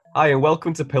Hi, and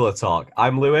welcome to PillarTalk.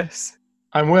 I'm Lewis,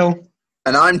 I'm Will.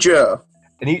 And I'm Joe.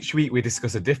 and each week we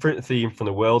discuss a different theme from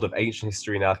the world of ancient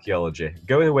history and archaeology,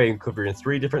 going away and covering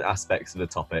three different aspects of the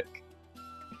topic.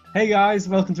 Hey guys,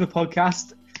 welcome to the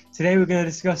podcast. Today we're going to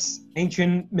discuss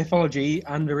ancient mythology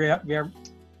and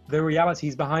the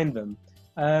realities behind them.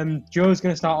 Joe's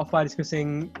going to start off by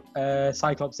discussing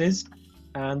Cyclopses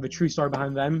and the true story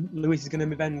behind them. Lewis is going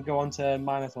to then go on to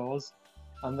Minotaurs,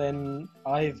 and then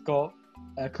I've got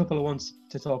a couple of ones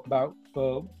to talk about,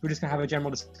 but we're just going to have a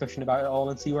general discussion about it all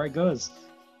and see where it goes.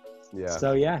 Yeah.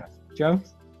 So yeah, Joe?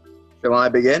 Shall I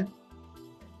begin?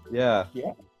 Yeah.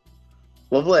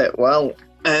 Lovely. Well,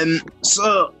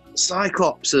 so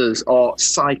Cyclopses or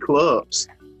Cyclopes,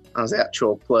 as the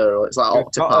actual plural, it's like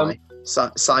octopi,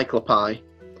 cyclopi.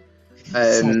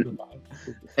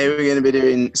 Here we're going to be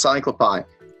doing cyclopi.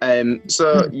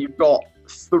 So you've got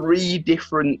three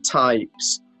different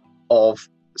types of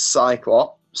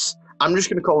Cyclops. I'm just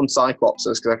going to call them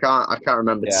Cyclopses because I can't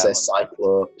remember to say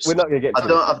Cyclops. We're not going to get. I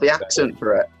don't have the accent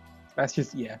for it. That's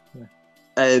just yeah.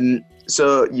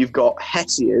 So you've got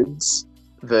Hesiod's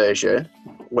version,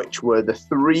 which were the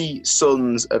three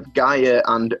sons of Gaia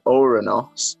and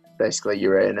Uranus, basically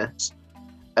Uranus.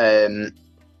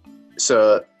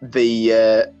 So the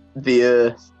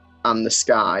earth and the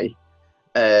sky,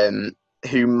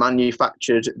 who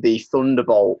manufactured the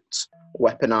thunderbolt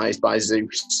weaponized by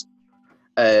Zeus.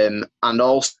 And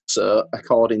also,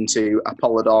 according to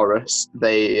Apollodorus,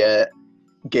 they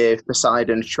gave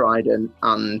Poseidon a trident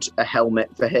and a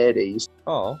helmet for Hades.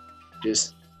 Oh,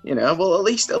 Just well, at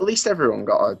least everyone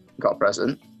got a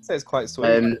present. so it's quite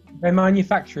sweet. They're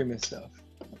manufacturing this stuff.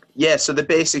 Yeah, so they're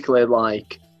basically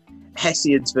like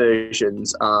Hesiod's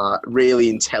versions are really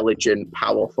intelligent,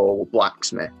 powerful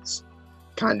blacksmiths,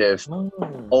 kind of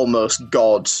almost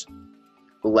god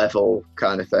level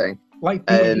kind of thing. Like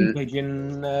PillarTalk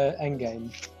in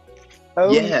Endgame.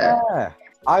 Oh yeah.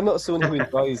 I'm not someone who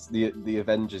enjoys the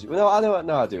Avengers. No, I know.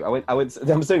 No, I do. I'm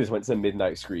assuming this went to the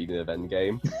midnight screening of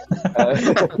Endgame.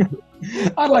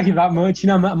 I like it that much.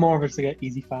 I'm more of a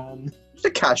easy fan. Just a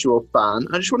casual fan.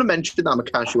 I just want to mention that I'm a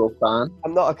casual fan.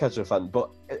 I'm not a casual fan, but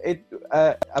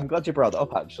I'm glad you brought it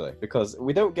up actually, because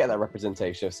we don't get that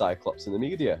representation of Cyclops in the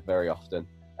media very often,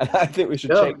 and I think we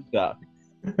should change that.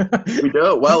 We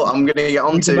don't. Well, I'm going to get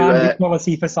on to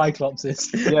equality for Cyclopses.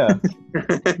 Yeah.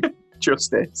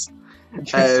 Justice.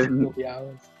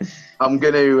 I'm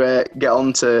going to get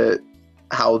on to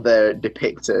how they're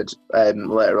depicted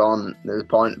later on. There's a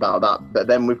point about that. But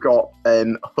then we've got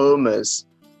Homer's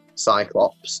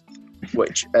Cyclops,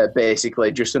 which are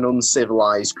basically just an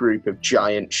uncivilized group of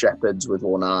giant shepherds with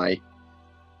one eye,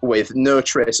 with no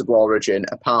traceable origin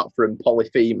apart from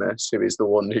Polyphemus, who is the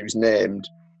one who's named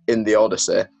in the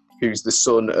Odyssey, who's the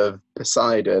son of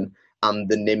Poseidon and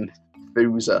the nymph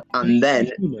Thusa. And then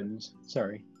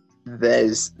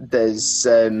there's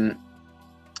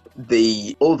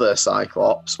the other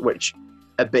Cyclops, which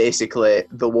are basically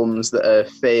the ones that are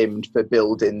famed for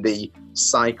building the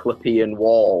Cyclopean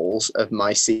walls of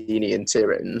Mycenaean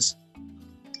Tiryns.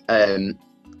 And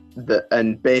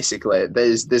basically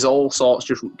there's all sorts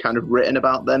just kind of written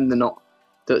about them.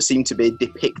 Don't seem to be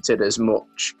depicted as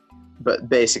much, but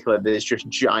basically there's just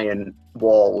giant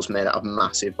walls made out of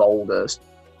massive boulders,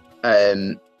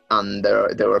 and they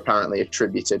were apparently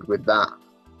attributed with that.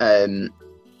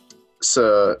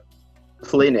 So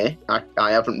Pliny,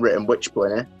 I haven't written which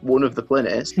Pliny, one of the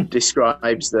Plinys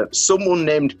describes that someone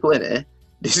named Pliny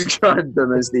described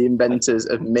them as the inventors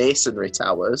of masonry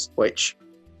towers, which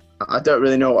I don't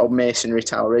really know what a masonry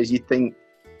tower is. You'd think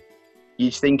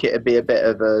it'd be a bit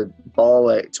of a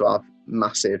ball ache to have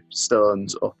massive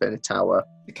stones up in a tower.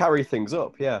 To carry things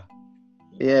up, yeah.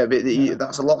 Yeah, but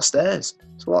that's a lot of stairs.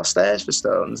 It's a lot of stairs for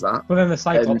stones, that. But then the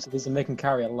Cyclopses, and they can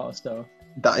carry a lot of stuff.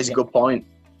 That is a good point.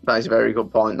 That is a very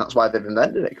good point. That's why they've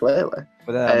invented it, clearly.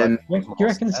 But do you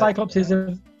reckon the Cyclopses do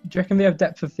you reckon they have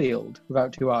depth of field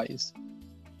without two eyes?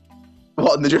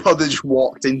 What, they just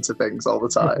walked into things all the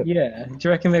time? Yeah. Do you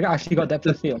reckon they actually got depth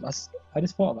of field? I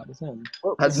just thought about this then.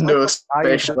 Well, Has no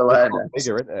spatial awareness.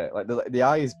 Bigger, isn't it? Like the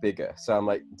eye is bigger, so I'm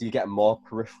like, do you get more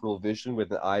peripheral vision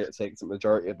with an eye that takes the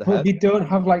majority of the head? But they don't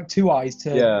have like two eyes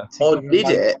to. Yeah. Or did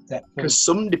it? Because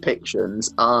some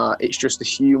depictions it's just a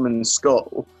human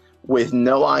skull with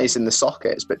no eyes in the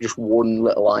sockets, but just one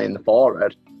little eye in the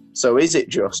forehead. So is it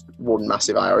just one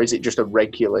massive eye, or is it just a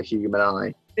regular human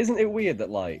eye? Isn't it weird that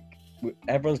like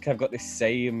everyone's kind of got this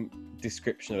same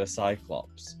description of a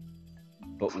Cyclops,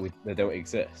 but they don't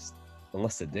exist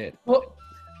unless they did? Well,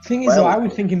 the thing is, though, I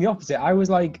was thinking the opposite. I was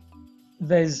like,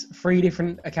 there's three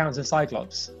different accounts of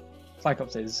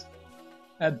Cyclopses,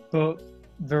 but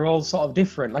they're all sort of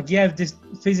different. Like, yeah,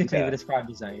 physically Yeah. they're described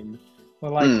the same,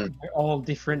 but like they're all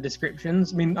different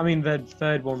descriptions. I mean, the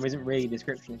third one isn't really a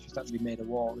description; it's just actually made a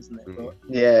wall, isn't it? But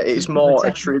Yeah, it's the more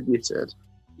second- attributed.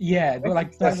 yeah, but like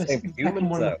It's the the same second humans,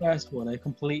 one and though. the first one are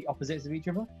complete opposites of each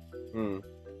other.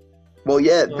 Well,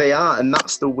 yeah, they are, and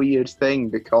that's the weird thing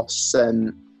because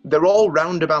they're all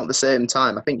round about the same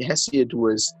time. I think Hesiod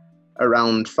was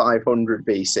around 500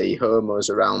 BC, Homer was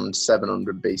around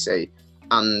 700 BC,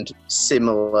 and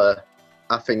similar,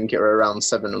 I think, are around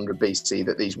 700 BC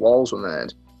that these walls were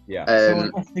made. Yeah. So I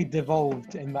guess they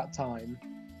devolved in that time.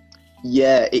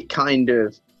 Yeah, it kind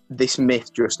of, this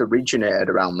myth just originated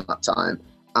around that time,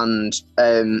 and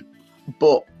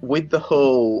but with the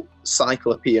whole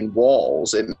Cyclopean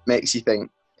walls, it makes you think,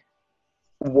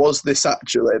 was this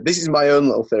actually, this is my own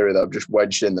little theory that I've just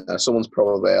wedged in there, someone's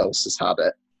probably else has had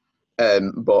it,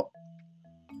 but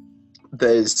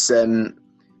there's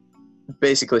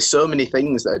basically so many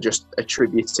things that are just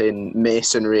attributing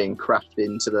masonry and craft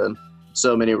into them,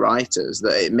 so many writers,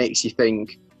 that it makes you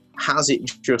think, has it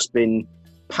just been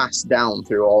passed down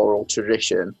through oral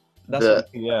tradition? That's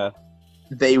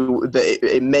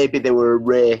Maybe they were a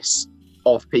race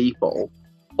of people,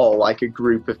 or like a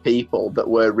group of people that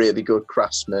were really good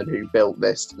craftsmen who built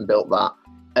this and built that,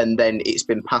 and then it's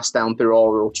been passed down through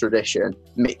oral tradition,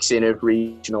 mixing of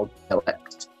regional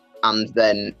dialect, and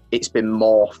then it's been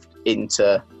morphed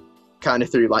into, kind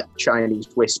of through like Chinese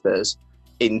whispers,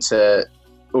 into,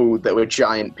 oh, there were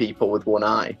giant people with one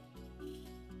eye.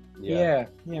 Yeah,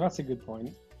 that's a good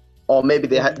point. Or maybe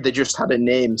they just had a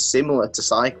name similar to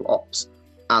Cyclops,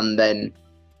 and then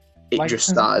they just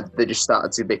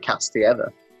started to be cast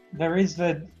together. There is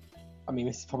this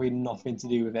is probably nothing to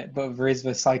do with it, but there is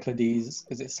the Cyclades,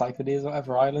 is it Cyclades or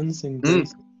whatever islands in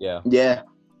Greece? Yeah.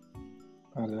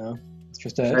 I don't know. It's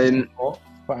just a thought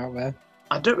put out there.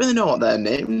 I don't really know what they're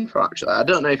named for, actually. I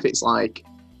don't know if it's like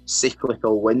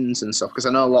cyclical winds and stuff, because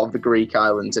I know a lot of the Greek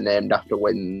islands are named after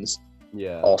winds.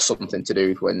 Yeah. Or something to do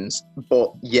with winds.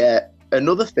 But yeah,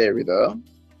 another theory though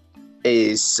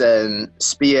is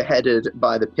spearheaded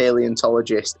by the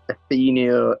paleontologist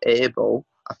Athenio Abel.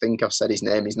 I think I've said his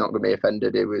name, he's not going to be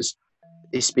offended.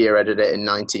 He spearheaded it in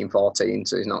 1914,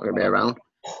 so he's not going to be around.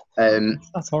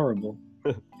 That's horrible.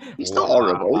 It's not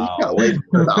horrible, you can't live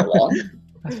for that long.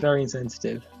 That's very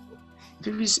insensitive.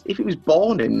 If he was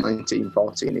born in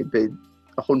 1914, he'd be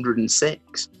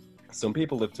 106. Some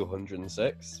people live to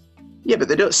 106. Yeah, but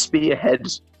they don't spearhead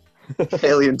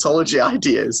paleontology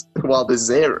ideas while they're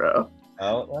zero. I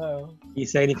don't know. You're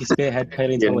saying if you spearhead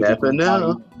paleontology, You never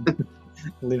know.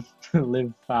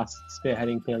 live fast,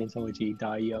 spearheading paleontology,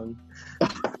 die young.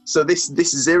 So this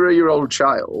 0-year-old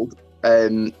child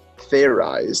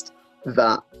theorized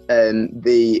that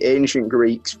the ancient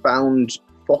Greeks found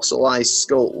fossilized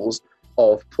skulls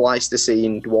of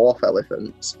Pleistocene dwarf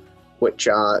elephants, which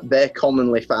they're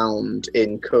commonly found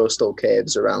in coastal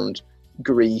caves around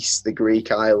Greece, the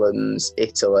Greek islands,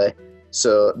 Italy.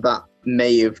 So that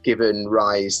may have given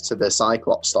rise to the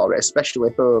Cyclops story,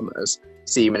 especially Homer's,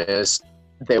 seeming as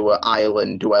they were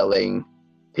island-dwelling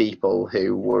people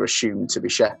who were assumed to be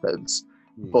shepherds.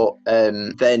 But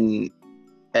then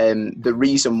the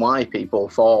reason why people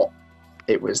thought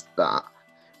it was that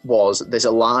was there's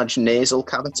a large nasal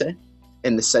cavity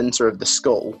in the centre of the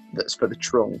skull that's for the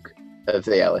trunk of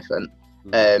the elephant,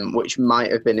 which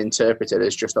might have been interpreted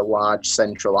as just a large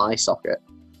central eye socket.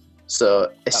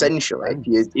 So essentially,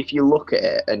 if you look at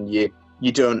it and you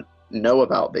don't know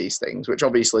about these things, which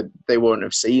obviously they won't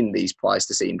have seen these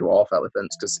Pleistocene dwarf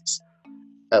elephants because it's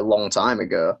a long time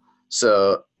ago.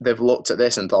 So they've looked at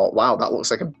this and thought, wow, that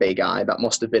looks like a big eye. That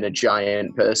must have been a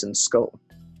giant person's skull.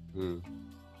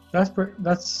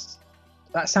 That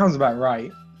sounds about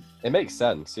right. It makes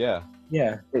sense, yeah.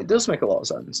 Yeah. It does make a lot of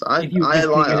sense. If you I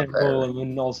like that a ball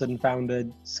and all of a sudden found a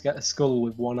skull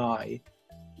with one eye.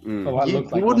 You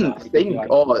wouldn't think,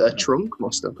 a trunk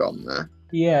must have gone there.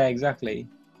 Yeah, exactly.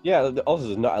 Yeah, also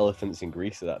there's not elephants in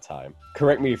Greece at that time.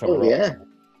 Correct me if I'm wrong. Yeah.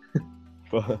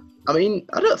 But I mean,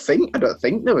 I don't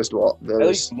think there was what there at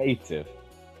was. least native.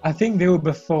 I think they were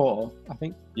before. I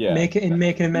think Making a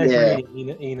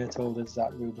Mediterranean, Ina told us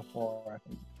that they were before, I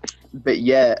think. But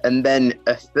yeah, and then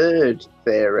a third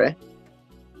theory,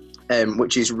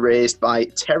 which is raised by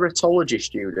teratology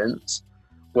students,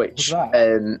 which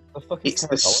it's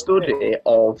the study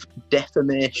of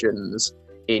deformations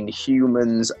in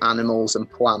humans, animals, and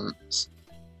plants.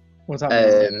 What's that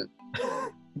mean?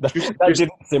 That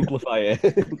didn't simplify it.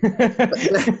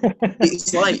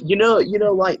 It's like you know,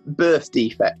 like birth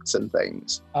defects and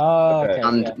things. Oh, okay.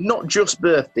 And not just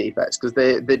birth defects, because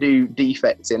they do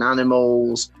defects in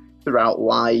animals throughout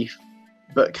life.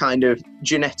 but kind of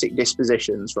genetic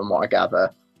dispositions, from what I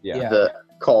gather, Yeah. that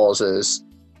causes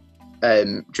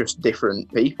just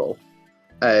different people.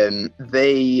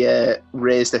 They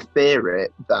raised a theory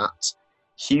that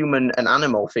human and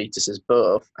animal fetuses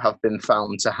both have been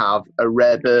found to have a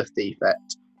rare birth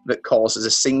defect that causes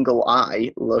a single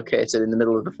eye located in the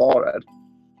middle of the forehead.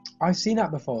 I've seen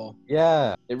that before.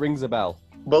 Yeah, it rings a bell.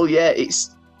 Well, yeah,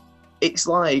 it's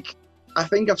like, I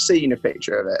think I've seen a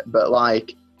picture of it, but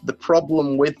like the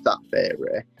problem with that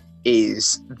theory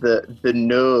is that the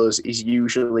nose is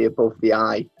usually above the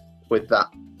eye with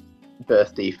that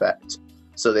birth defect.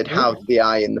 So they'd have the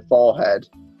eye in the forehead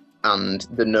and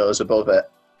the nose above it.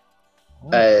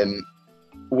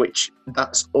 Which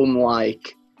that's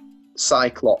unlike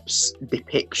Cyclops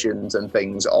depictions and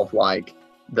things of like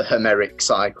the Homeric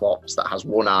Cyclops that has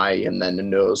one eye and then a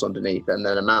nose underneath and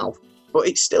then a mouth. But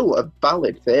it's still a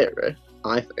valid theory,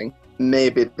 I think.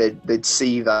 Maybe they'd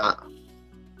see that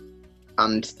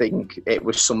and think it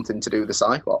was something to do with the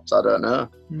Cyclops. I don't know.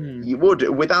 You would,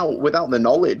 without the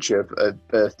knowledge of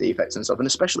birth defects and stuff, and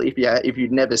especially if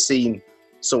you'd never seen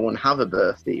someone have a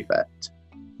birth defect,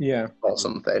 or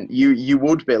something, you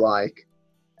would be like,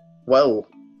 well,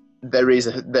 there is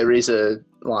a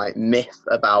like myth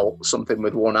about something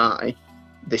with one eye.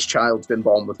 This child's been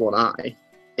born with one eye.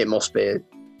 It must be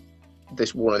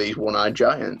one of these one-eyed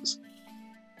giants.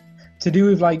 To do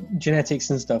with like genetics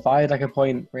and stuff, I had like a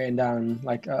point written down.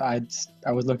 Like I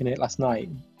was looking at it last night.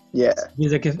 Yeah.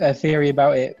 There's like a theory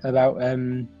about it, about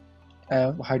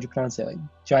how do you pronounce it? Like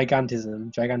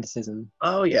giganticism.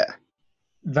 Oh yeah.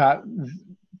 That,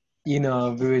 you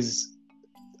know, there was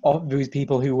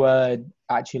people who were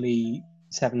actually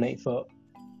 7-8 foot.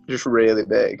 Just really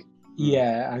big.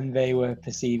 Yeah, and they were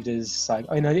perceived as like,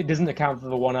 it doesn't account for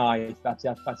the one eye. That's the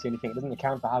only thing. It doesn't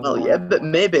account for having. Well, yeah, but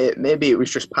maybe it was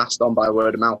just passed on by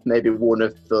word of mouth. Maybe one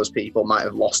of those people might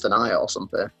have lost an eye or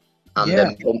something, and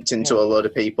then bumped into a load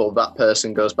of people. That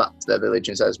person goes back to their village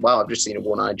and says, "Wow, I've just seen a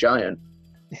one-eyed giant,"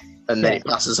 and then it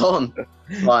passes on.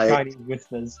 Like, tiny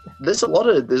whispers. There's a lot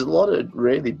of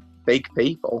really big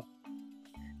people.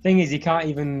 Thing is, you can't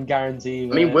even guarantee.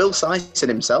 I mean, Will Sison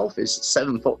himself is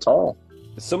 7 foot tall.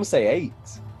 Some say 8.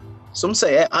 Some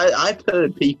say I've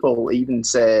heard people even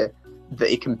say that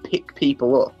he can pick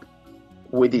people up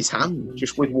with his hand,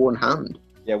 just with one hand.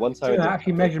 Yeah, one time I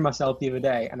actually measured myself the other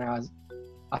day, and I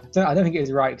don't think it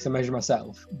was right because I measured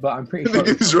myself, but I'm pretty sure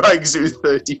it was right because it was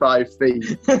 35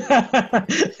 feet.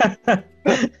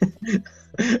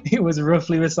 It was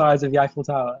roughly the size of the Eiffel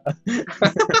Tower.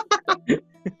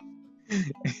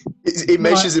 He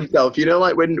measures himself, you know,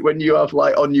 like when you have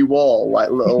like on your wall like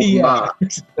little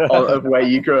marks of where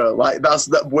you grow. Like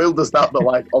that. Will does that, but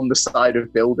like on the side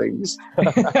of buildings.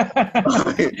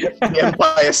 The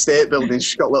Empire State Building's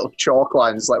just got little chalk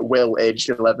lines like Will, aged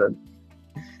 11.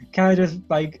 Can I just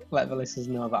like let the listeners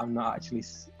know that I'm not actually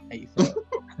 8 foot?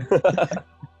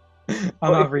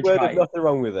 I'm average height. There's nothing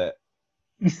wrong with it.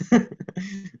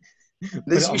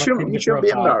 You shouldn't be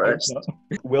embarrassed.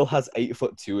 Will has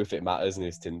 8'2" if it matters in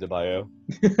his Tinder bio.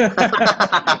 And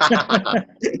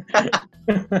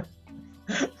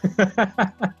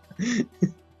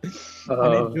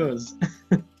it does.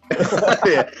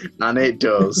 Yeah, and it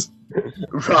does.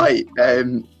 Right.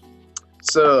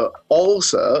 So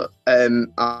also,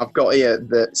 I've got here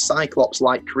that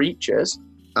Cyclops-like creatures,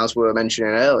 as we were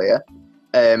mentioning earlier,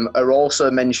 are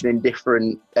also mentioned in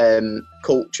different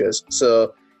cultures.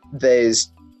 So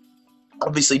there's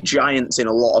obviously giants in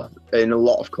a lot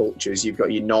of cultures. You've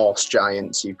got your Norse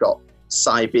giants, you've got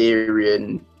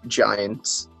Siberian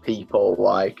giants, people,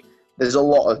 like there's a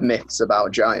lot of myths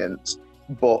about giants,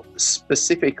 but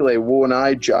specifically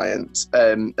one-eyed giants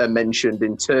are mentioned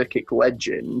in Turkic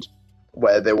legend,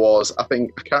 where there was, I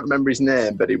can't remember his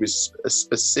name, but it was a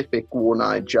specific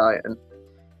one-eyed giant.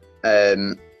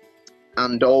 And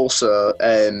also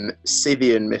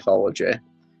Scythian mythology,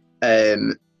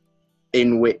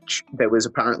 in which there was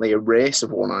apparently a race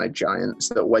of one-eyed giants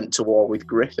that went to war with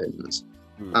griffins.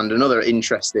 And another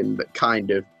interesting but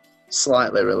kind of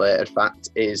slightly related fact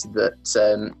is that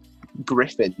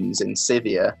griffins in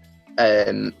Scythia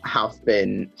have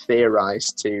been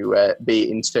theorized to be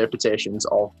interpretations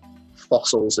of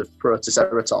fossils of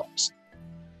Protoceratops,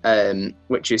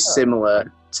 which is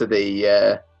similar to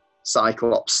the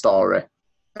Cyclops story.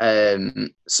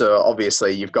 So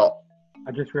obviously you've got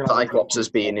Cyclops as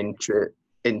being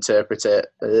interpreted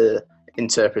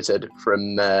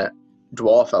from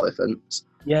dwarf elephants.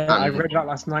 Yeah, I read that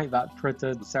last night, that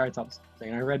Protoceratops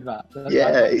thing. I read that.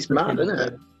 It's mad, isn't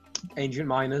it? Ancient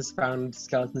miners found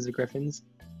skeletons of griffins.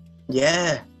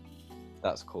 Yeah.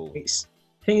 That's cool.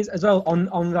 Thing is, as well,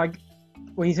 on like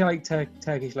when you say like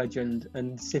Turkish legend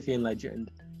and Scythian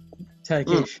legend,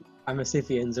 Turkish and the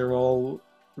Scythians are all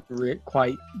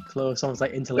quite close, almost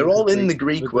like interlinked. They're all in the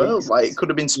Greek world. Like, it could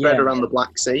have been spread around the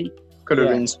Black Sea. Could have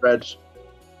been spread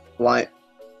like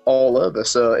all over.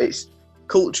 So it's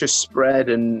culture spread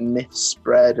and myth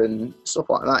spread and stuff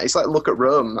like that. It's like, look at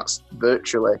Rome. That's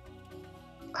virtually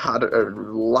had a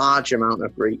large amount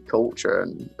of Greek culture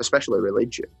and especially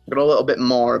religion. But a little bit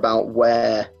more about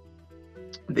where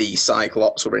the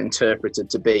Cyclops were interpreted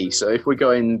to be. So if we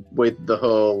go in with the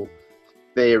whole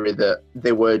theory that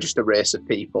they were just a race of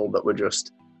people that were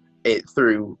just, it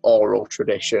through oral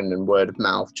tradition and word of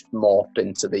mouth, just morphed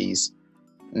into these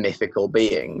mythical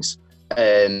beings.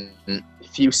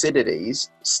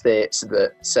 Thucydides states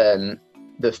that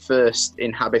the first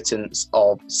inhabitants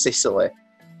of Sicily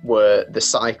were the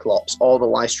Cyclops or the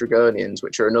Lystrygonians,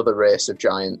 which are another race of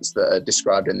giants that are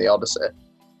described in the Odyssey,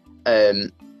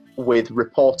 with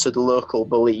reported local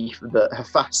belief that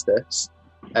Hephaestus,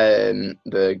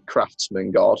 the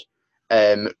craftsman god,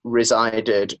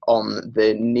 resided on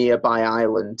the nearby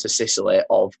island to Sicily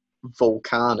of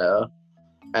Vulcano,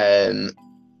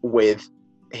 with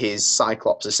his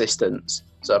Cyclops assistants.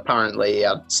 So apparently he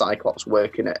had Cyclops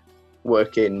working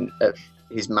at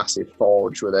his massive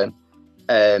forge with him.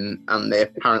 And they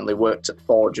apparently worked at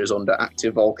forges under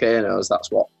active volcanoes.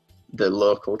 That's what the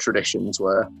local traditions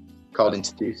were, according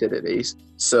to Thucydides.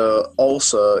 So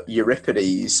also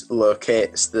Euripides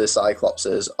locates the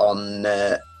Cyclopses on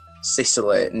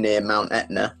Sicily near Mount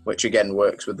Etna, which again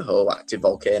works with the whole active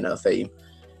volcano theme.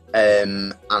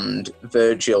 And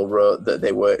Virgil wrote that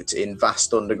they worked in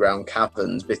vast underground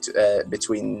caverns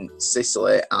between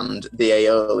Sicily and the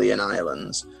Aeolian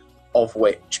Islands, of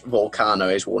which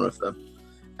Vulcano is one of them.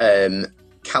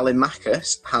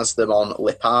 Callimachus has them on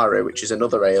Lipari, which is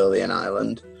another Aeolian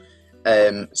island.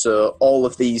 So all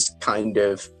of these kind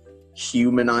of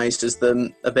humanizes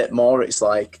them a bit more. It's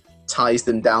like ties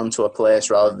them down to a place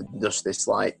rather than just this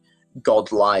like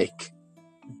godlike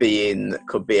being that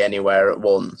could be anywhere at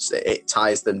once. It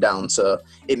ties them down, so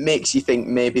it makes you think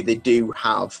maybe they do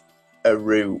have a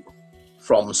root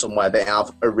from somewhere. They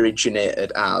have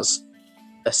originated as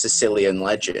a Sicilian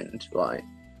legend. Like,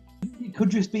 it could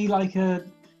just be like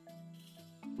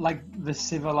the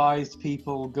civilized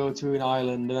people go to an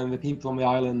island, and then the people on the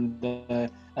island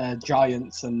are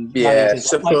giants and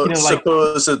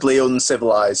supposedly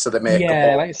uncivilized, so they make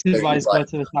like civilized like,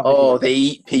 they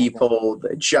eat people,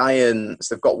 they're giants,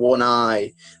 they've got one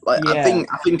eye. Like I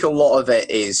think a lot of it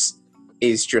is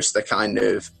just a kind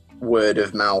of word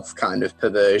of mouth kind of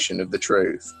perversion of the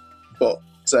truth. But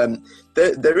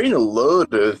they're in a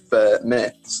load of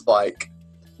myths, like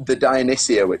the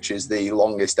Dionysia, which is the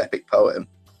longest epic poem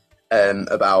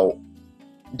about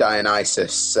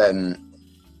Dionysus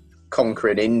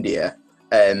conquering India.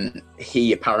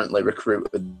 He apparently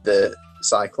recruited the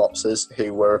Cyclopses,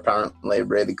 who were apparently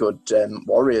really good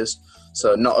warriors.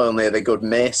 So not only are they good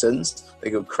masons,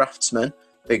 they're good craftsmen,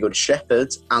 they're good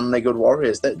shepherds, and they're good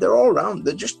warriors. They're all around.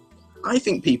 They're just, I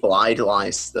think people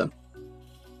idolise them.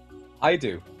 I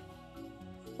do.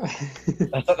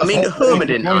 I mean, Homer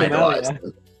didn't idolise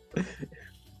them.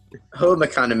 Homer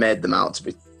kind of made them out to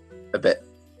be a bit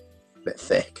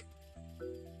thick.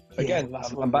 Again,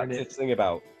 I'm back to this thing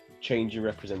about changing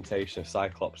representation of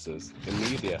Cyclopses in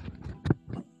media.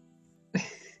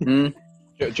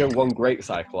 Joe, one great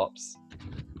Cyclops,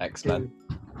 X-Men.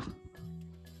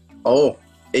 Oh,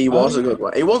 he was a good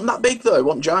one. He wasn't that big though. He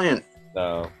wasn't giant.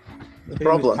 No. The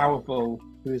problem.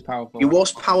 He was powerful. He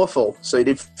was powerful, so he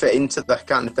did fit into that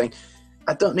kind of thing.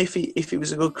 I don't know if he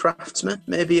was a good craftsman.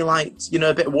 Maybe he liked,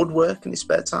 a bit of woodwork in his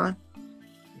spare time.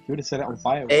 He would have set it on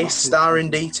fire. A-star in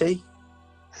DT.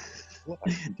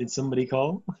 Did somebody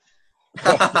call?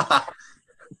 I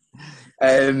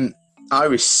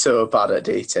was so bad at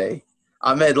DT.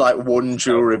 I made like one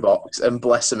jewellery box, and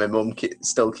bless her, my mum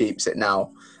still keeps it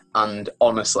now. And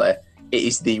honestly, it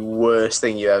is the worst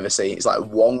thing you ever see. It's like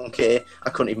wonky. I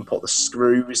couldn't even put the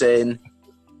screws in.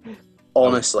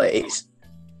 Honestly, it's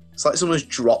like someone's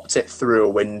dropped it through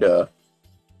a window.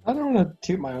 I don't want to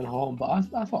toot my own horn, but I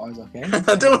thought I was okay.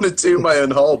 I don't want to toot my own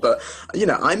horn, but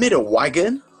I made a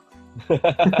wagon.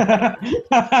 I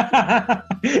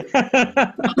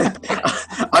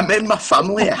made my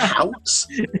family a house.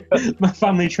 My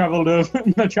family travelled over.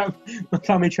 My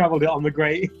family travelled it on the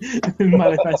Great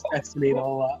Manifest Destiny and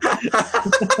all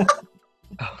that.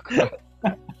 Oh, God.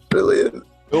 Brilliant.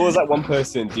 Will was like one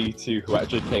person in D2 who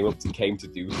actually came to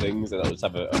do things and not just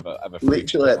have a free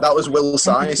Literally, that was Will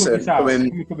Sison. Can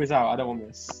we cut this out? I don't want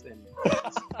this.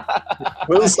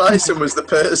 Will Sison was the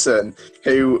person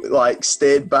who like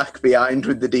stayed back behind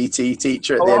with the DT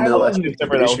teacher at the end of the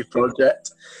lesson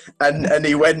project, and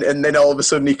he went, and then all of a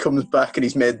sudden he comes back and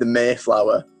he's made the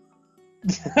Mayflower.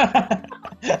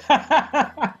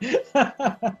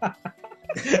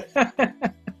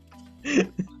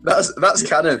 That's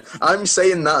canon. I'm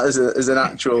saying that as an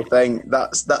actual thing.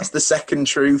 That's the second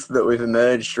truth that we've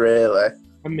emerged, really.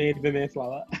 I made the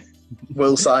Mayflower.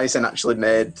 Will Sison actually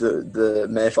made the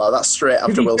Mayflower. That's straight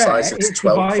after Will Sison's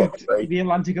 12-foot the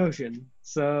Atlantic Ocean.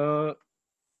 So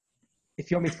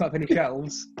if you want me to put up any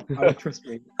shells, I would trust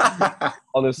me.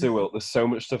 Honestly, Will, there's so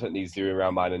much stuff that needs doing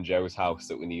around mine and Joe's house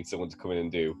that we need someone to come in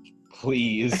and do.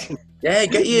 Please. Yeah,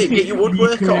 get your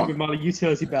woodwork on. With my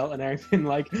utility belt and everything.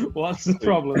 Like, what's the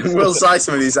problem? Will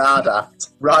Sison with his hard act.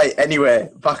 Right. Anyway,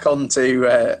 back on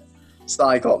to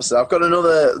Cyclops. I've got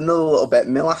another little bit.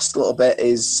 My last little bit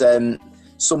is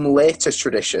some later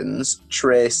traditions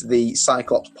trace the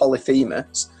Cyclops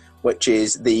Polyphemus, which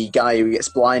is the guy who gets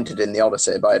blinded in the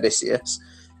Odyssey by Odysseus,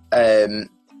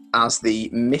 as the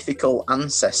mythical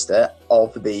ancestor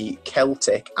of the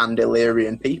Celtic and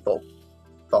Illyrian people.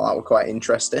 Thought that was quite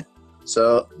interesting.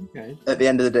 So, At the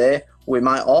end of the day, we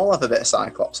might all have a bit of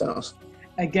Cyclops in us.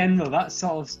 Again, though, that's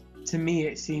sort of, to me,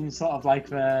 it seems sort of like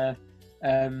the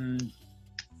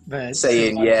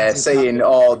saying,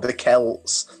 the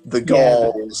Celts, the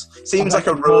Gauls. Seems like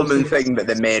a Roman thing that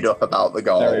they made up about the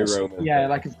Gauls. Very Roman. Yeah,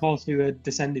 like, of course, we were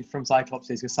descended from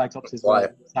Cyclopses, because Cyclopses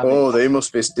like, they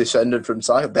must be descended from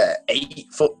Cyclops. They're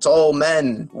 8-foot tall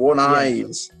men,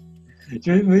 one-eyes.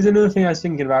 There's another thing I was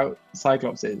thinking about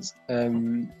Cyclopses.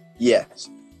 Yes.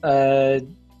 I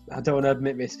don't want to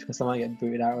admit this because I might get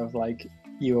booted out of, like,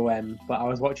 UOM, but I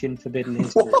was watching Forbidden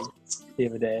History the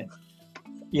other day.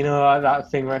 You know,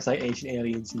 that thing where it's like ancient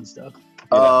aliens and stuff.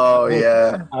 Oh,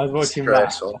 yeah. I was watching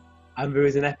that, and there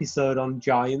was an episode on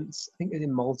giants. I think it was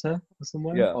in Malta or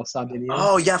somewhere, or Sardinia.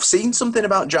 Oh, yeah, I've seen something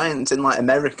about giants in, like,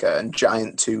 America and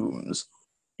giant tombs.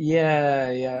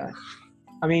 Yeah.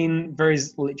 I mean, there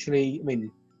is literally,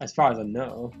 as far as I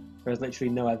know, there is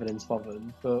literally no evidence for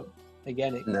them. But,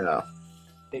 again,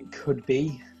 it could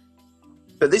be.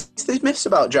 But there's myths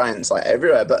about giants, like,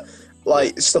 everywhere, but...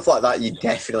 Like, stuff like that, you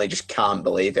definitely just can't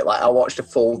believe it. Like, I watched a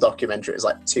full documentary, it was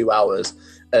like 2 hours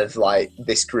of, like,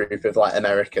 this group of, like,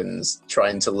 Americans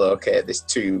trying to locate this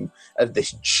tomb of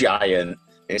this giant. And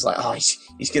it's like,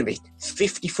 he's going to be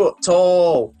 50 foot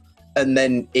tall. And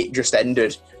then it just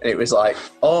ended. And it was like,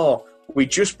 we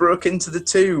just broke into the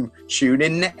tomb. Tune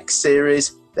in next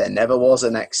series. There never was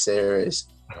a next series.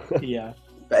 Yeah.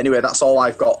 But anyway, that's all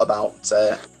I've got about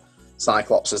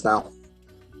Cyclopses now.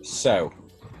 So...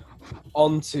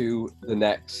 on to the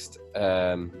next,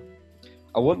 I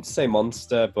wouldn't say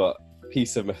monster, but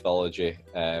piece of mythology,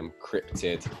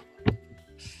 cryptid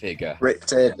figure.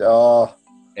 Cryptid,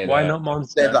 why not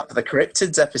monster? Save that for the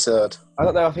cryptids episode. I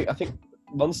don't know, I think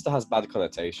monster has bad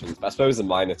connotations, but I suppose the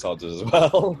Minotaur does as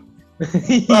well.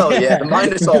 Well, yeah, the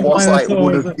Minotaur was like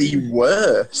one of the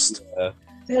worst. Yeah.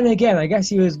 Then again, I guess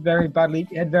he was very badly,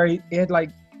 he had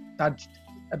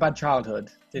a bad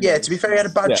childhood. Yeah, to be fair, he had a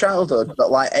bad childhood, but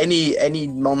like any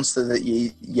monster that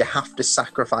you have to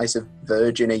sacrifice a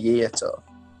virgin a year to,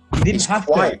 he didn't have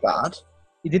quite bad.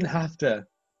 He didn't have to.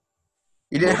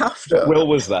 You didn't have to. Will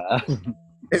was there.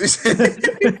 It was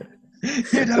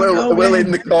Will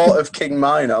in the court of King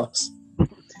Minos.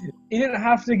 He didn't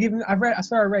have to give him. I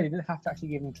swear I read. He didn't have to actually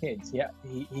give him kids. Yeah,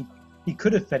 he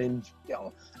could have fed him.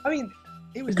 I mean,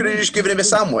 it was. Could have just given him a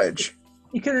sandwich.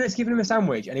 He could have just given him a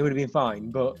sandwich, and he would have been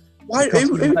fine. But why?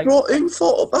 Who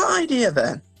thought of that idea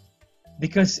then?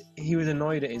 Because he was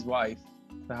annoyed at his wife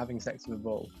for having sex with a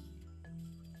bull.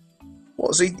 What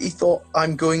was he thought?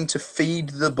 I'm going to feed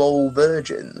the bull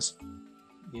virgins.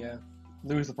 Yeah,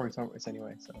 Lewis will probably talk about this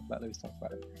anyway, so let Lewis talk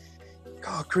about it.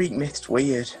 God, Greek myth's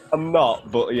weird. I'm not,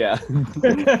 but yeah.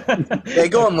 Yeah,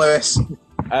 go on, Lewis.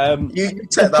 You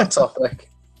take that topic.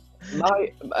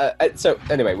 So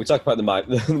anyway, we talk about the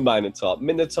Minotaur.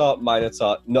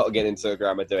 Minotaur, not getting into a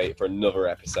grammar debate for another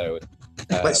episode.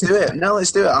 Let's do it. No,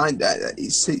 let's do it.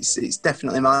 It's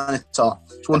definitely Minotaur.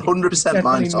 It's 100%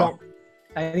 Minotaur.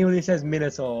 Anyone who says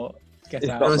Minotaur, get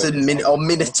out. Everyone said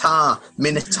Minotaur.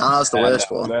 Minotaur's the worst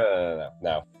one.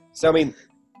 No. So I mean,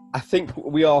 I think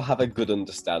we all have a good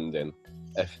understanding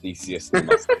of Theseus and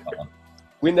the Minotaur.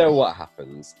 We know what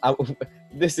happens.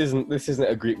 This isn't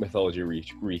a Greek mythology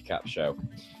recap show.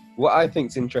 What I think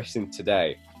is interesting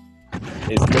today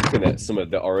is looking at some of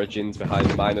the origins behind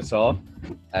the Minotaur,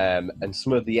 and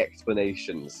some of the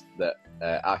explanations that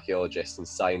archaeologists and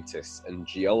scientists and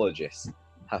geologists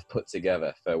have put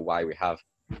together for why we have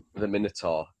the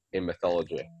Minotaur in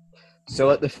mythology. So,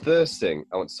 like, the first thing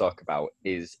I want to talk about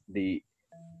is the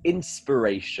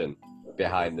inspiration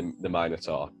behind the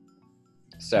Minotaur.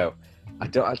 So, I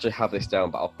don't actually have this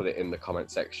down, but I'll put it in the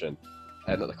comment section.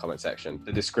 Not the comment section,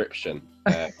 the description,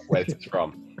 where it's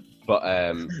from. But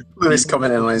Lewis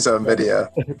commenting on his own video.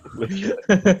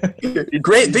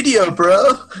 Great video,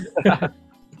 bro.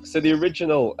 So the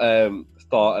original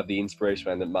thought of the inspiration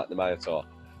behind the Minotaur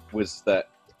was that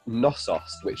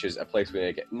Knossos, which is a place we're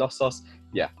going to get... Knossos?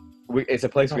 Yeah. It's a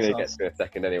place we're going to get to in a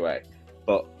second anyway.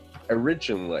 But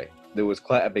originally, there was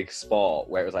quite a big sport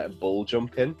where it was like a bull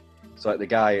jumping. So like the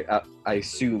guy, I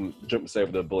assume, jumps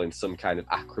over the bull in some kind of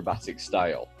acrobatic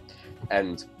style.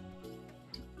 And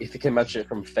if you can imagine it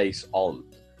from face on...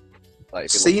 like,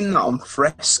 Seen that on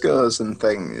frescoes and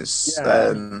things,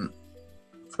 Yeah.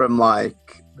 from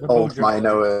like The bull old jumping.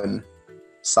 Minoan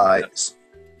sites.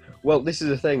 Well, this is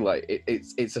the thing. Like,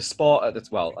 it's a sport at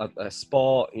a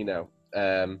sport,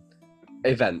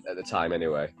 event at the time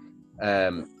anyway.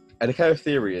 And the kind of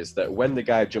theory is that when the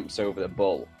guy jumps over the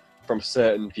bull, from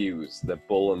certain views, the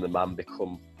bull and the man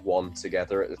become one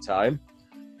together at the time.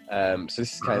 So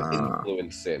this is kind of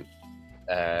influencing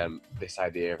this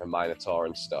idea of a Minotaur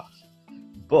and stuff.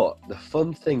 But the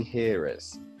fun thing here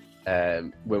is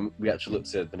when we actually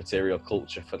looked at the material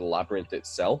culture for the labyrinth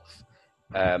itself,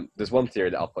 there's one theory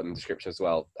that I'll put in the description as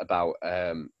well about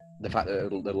the fact that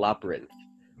the labyrinth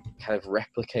kind of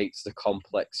replicates the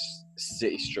complex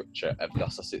city structure of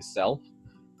Knossos itself.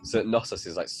 So Knossos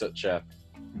is like such a,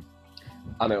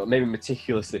 I don't know, maybe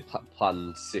meticulously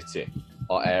planned city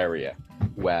or area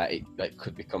where it like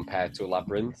could be compared to a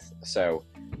labyrinth. So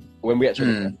when we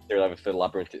actually look at the theory for the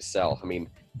labyrinth itself, I mean,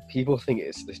 people think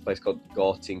it's this place called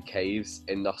Gortin Caves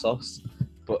in Knossos,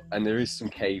 and there is some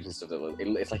caves and stuff that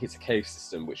it's like it's a cave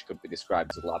system which could be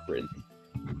described as a labyrinth,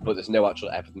 but there's no actual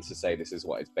evidence to say this is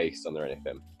what it's based on or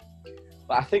anything.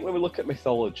 But I think when we look at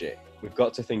mythology, we've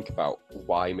got to think about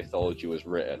why mythology was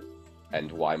written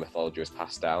and why mythology was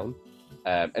passed down.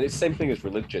 And it's the same thing as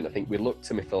religion. I think we look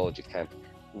to mythology to kind of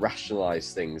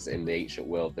rationalise things in the ancient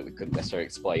world that we couldn't necessarily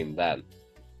explain then,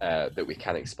 that we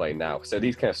can explain now. So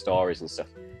these kind of stories and stuff,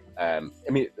 I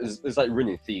mean, there's like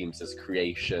running themes. There's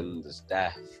creation, there's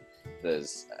death,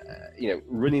 there's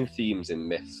running themes in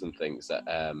myths and things that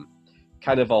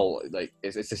kind of all like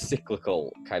it's a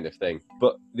cyclical kind of thing.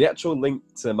 But the actual link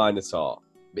to the Minotaur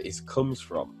comes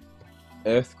from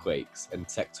earthquakes and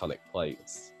tectonic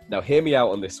plates. Now, hear me out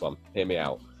on this one. Hear me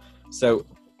out. So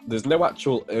there's no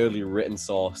actual early written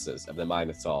sources of the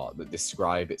Minotaur that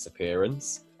describe its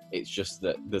appearance. It's just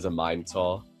that there's a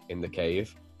Minotaur in the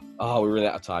cave. Oh, we're running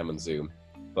out of time on Zoom.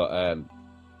 But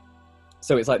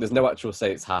so it's like there's no actual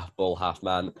say it's half bull, half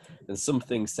man. And some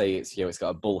things say it's it's got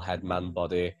a bull head, man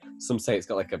body. Some say it's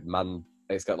got like a man.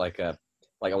 It's got like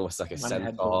almost like a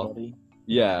centaur.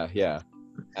 Yeah.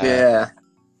 Yeah.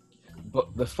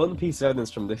 But the fun piece of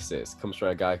evidence from this comes from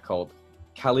a guy called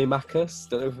Callimachus.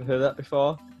 Don't know if you've heard that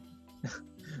before.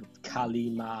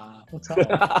 Kalima. What's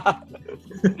that?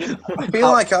 I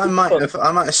feel like I might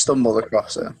have stumbled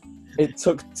across it. It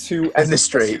took 2 In the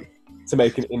street. to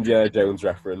make an Indiana Jones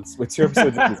reference. We're 2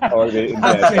 episodes into this already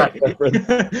Indiana Jones reference.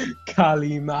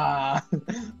 Kalima.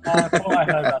 I thought I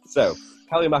heard that. So,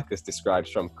 Callimachus describes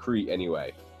from Crete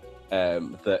anyway,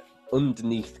 that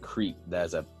underneath Crete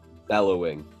there's a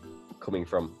bellowing coming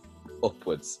from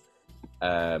upwards.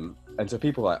 And so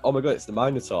people are like, oh my god, it's the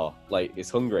Minotaur. Like, he's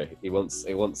hungry. He wants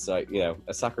like,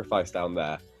 a sacrifice down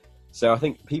there. So I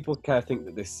think people kind of think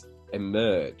that this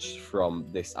emerged from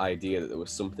this idea that there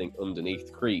was something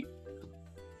underneath Crete.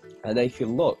 And if you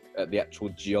look at the actual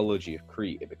geology of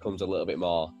Crete, it becomes a little bit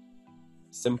more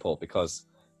simple, because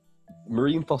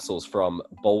marine fossils from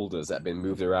boulders that have been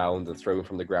moved around and thrown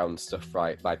from the ground and stuff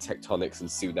by tectonics and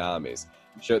tsunamis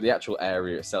show that the actual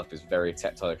area itself is very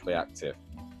tectonically active.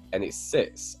 And it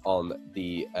sits on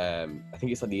the, I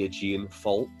think it's like the Aegean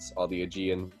fault or the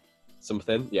Aegean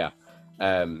something, yeah.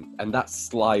 And that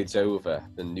slides over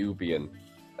the Nubian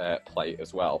plate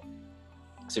as well.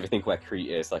 So if you think where Crete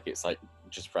is, it's like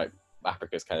just right,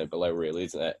 Africa's kind of below, really,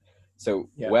 isn't it? So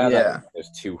those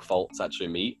 2 faults actually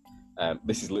meet,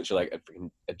 this is literally like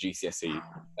a GCSE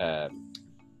a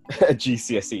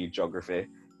GCSE geography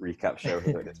recap show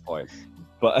here at this point.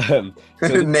 But so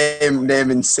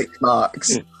naming 6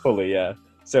 marks. Fully, yeah.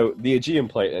 So the Aegean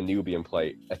plate and the Nubian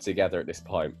plate are together at this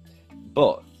point,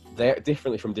 but they're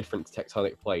differently from different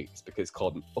tectonic plates because it's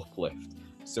called an uplift.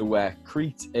 So where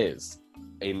Crete is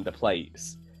in the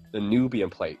plates, the Nubian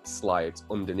plate slides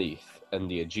underneath and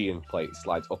the Aegean plate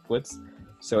slides upwards.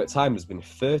 So at times there's been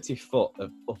 30 foot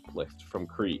of uplift from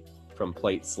Crete from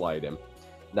plate sliding.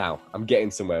 Now, I'm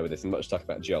getting somewhere with this, I'm not just talking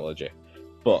about geology,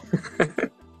 but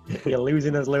You're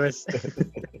losing us, Lewis.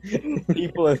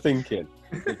 people are thinking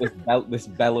that this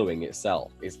bellowing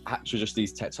itself is actually just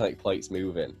these tectonic plates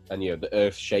moving, and the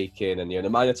Earth shaking, and the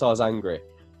Minotaur's angry.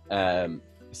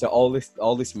 So all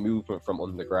this movement from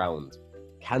underground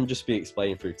can just be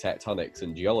explained through tectonics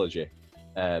and geology.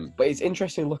 But it's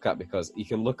interesting to look at because you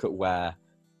can look at where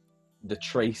the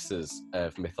traces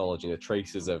of mythology, the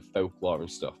traces of folklore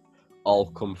and stuff,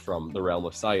 all come from the realm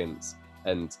of science.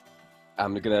 And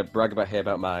I'm going to brag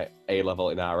about my A-level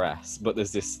in RS, but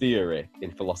there's this theory in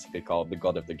philosophy called the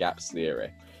God of the Gaps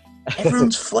theory.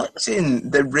 Everyone's flexing.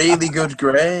 They're really good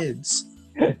grades.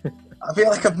 I feel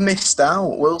like I've missed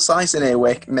out. Will Sison here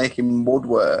making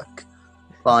woodwork.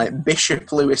 Like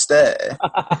Bishop Lewis Day.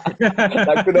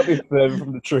 That could not be further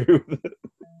from the truth.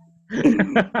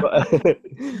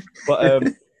 but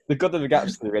the God of the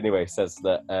Gaps theory anyway says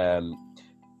that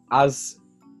as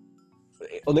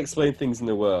unexplained things in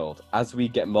the world, as we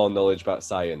get more knowledge about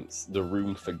science, the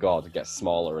room for God gets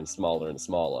smaller and smaller and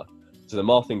smaller. So the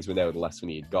more things we know, the less we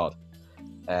need God,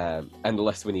 and the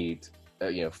less we need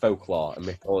folklore and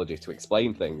mythology to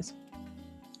explain things.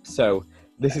 So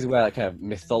this is where kind of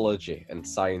mythology and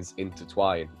science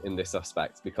intertwine in this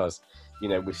aspect, because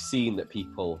we've seen that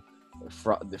people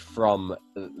from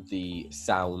the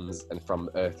sounds and from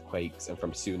earthquakes and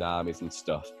from tsunamis and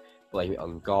stuff blame it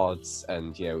on gods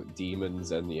and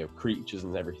demons and creatures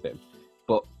and everything.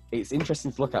 But it's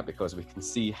interesting to look at because we can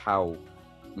see how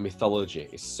mythology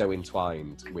is so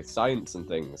entwined with science and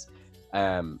things.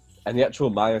 And the actual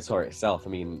Minotaur itself, I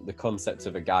mean, the concept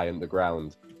of a guy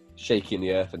underground shaking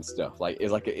the earth and stuff,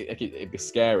 it'd be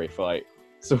scary for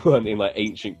someone in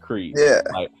ancient Crete. Yeah.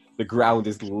 The ground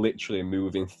is literally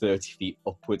moving 30 feet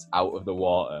upwards out of the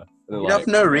water. You'd have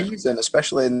no reason,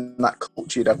 especially in that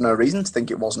culture, you'd have no reason to think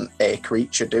it wasn't a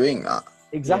creature doing that.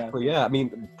 Exactly, yeah. I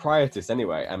mean, prior to this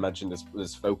anyway, I imagine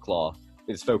there's folklore.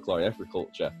 There's folklore in every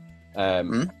culture.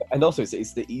 And also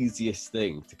it's the easiest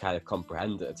thing to kind of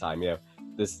comprehend at a time.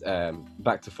 There's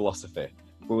back to philosophy.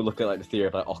 When we look at the theory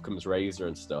of Occam's razor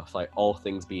and stuff, all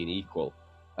things being equal,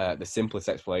 the simplest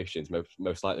explanation is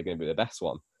most likely going to be the best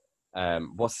one.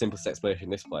 What's the simplest explanation in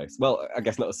this place? Well, I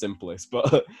guess not the simplest,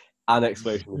 but an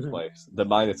explanation in this place. The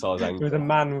Minotaur's angry. With a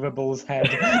man with a bull's head.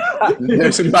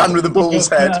 There's a man with a bull's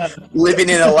head living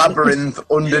in a labyrinth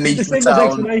underneath the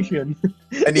town.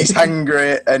 And he's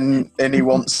hungry and he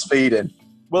wants feeding.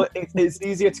 Well, it's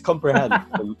easier to comprehend.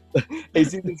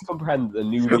 It's easier to comprehend the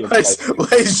Nubian.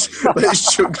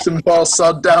 Let's chuck some more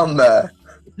sod down there.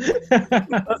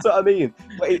 That's what I mean.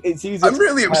 But it's easy. I'm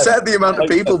really upset at the amount of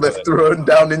people they've thrown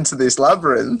down into this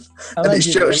labyrinth, and it's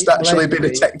just actually been a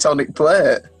tectonic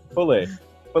plate. Fully.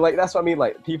 But that's what I mean.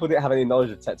 People didn't have any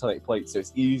knowledge of tectonic plates, so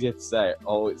it's easier to say,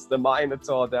 "Oh, it's the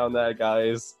Minotaur down there,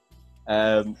 guys."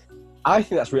 I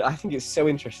think that's I think it's so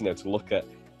interesting though to look at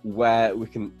where we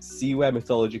can see where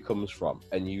mythology comes from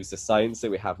and use the science that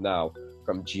we have now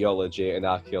from geology and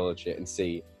archaeology and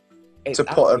see to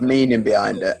put a meaning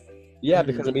behind it. Yeah,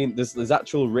 because I mean, there's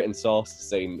actual written sources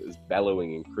saying there's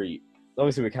bellowing in Crete.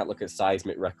 Obviously, we can't look at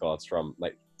seismic records from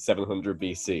 700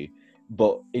 BC,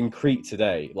 but in Crete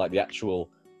today, the actual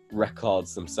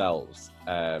records themselves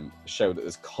show that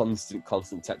there's constant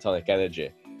tectonic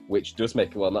energy, which does make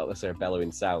it, well, not necessarily a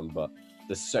bellowing sound, but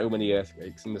there's so many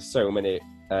earthquakes and there's so many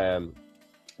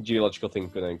geological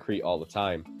things going on in Crete all the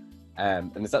time.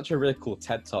 And there's actually a really cool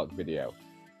TED Talk video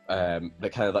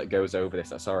that kind of goes over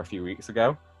this I saw a few weeks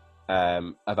ago.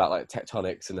 About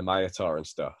tectonics and the Minotaur and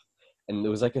stuff, and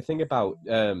there was a thing about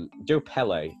Joe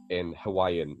Pele in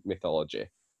Hawaiian mythology.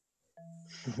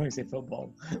 Why is it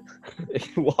football?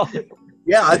 What?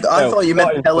 Yeah, I thought you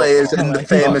meant Pele as in the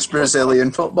famous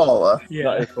Brazilian footballer. Yeah,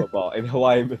 not in football. In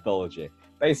Hawaiian mythology,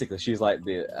 basically she's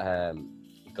the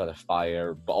god of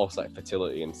fire, but also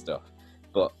fertility and stuff.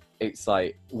 But it's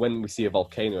when we see a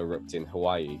volcano erupt in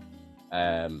Hawaii,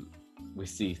 we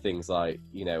see things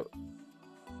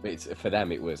for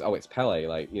them it was, it's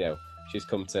Pele, she's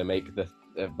come to make the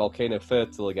volcano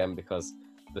fertile again because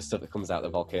the stuff that comes out of the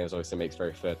volcanoes obviously makes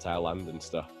very fertile land and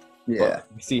stuff. Yeah. But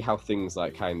we see how things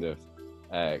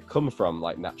come from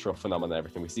natural phenomena and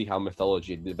everything. We see how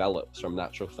mythology develops from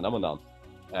natural phenomenon.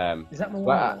 Is that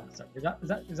Moana?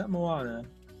 Is that Moana?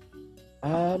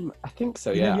 I think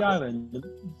so, yeah. The island,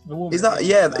 the woman. Is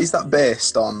that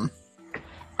based on?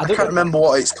 I can't remember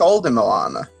what it's called in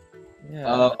Moana.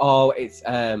 Yeah. It's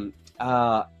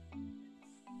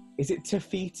is it Te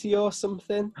Fiti or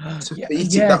something? Te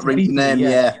Fiti, that rings name,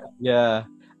 yeah. Yeah.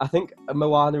 I think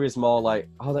Moana is more like,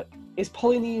 is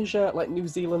Polynesia like New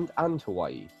Zealand and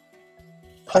Hawaii?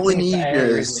 Polynesia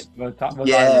Area, is, those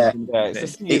yeah. islands in the Yeah, it's Pacific. the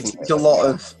sea, isn't it's it? a lot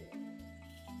of,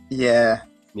 yeah.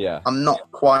 Yeah, I'm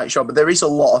not quite sure, but there is a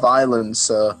lot of islands,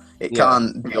 so it Yeah.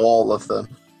 can't be all of them.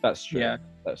 that's true. Yeah.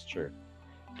 That's true.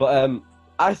 But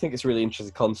I think it's a really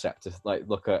interesting concept to like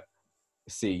look at.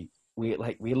 See, we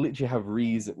literally have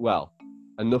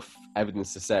enough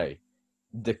evidence to say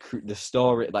the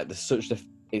story, like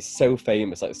it's so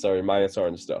famous, like the story of Minotaur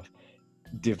and stuff,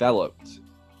 developed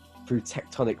through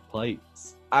tectonic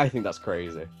plates. I think that's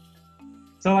crazy.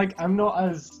 So like I'm not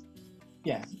as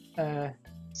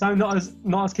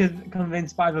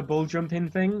convinced by the bull jumping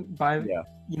thing, by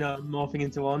morphing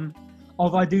into one.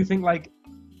 Although I do think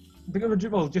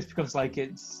just because like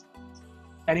it's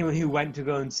anyone who went to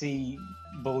go and see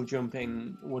bull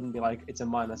jumping wouldn't be like it's a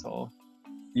Minotaur.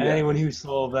 Yeah. And anyone who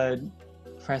saw the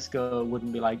fresco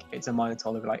wouldn't be like it's a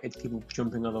Minotaur, they'd be like it's people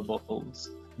jumping over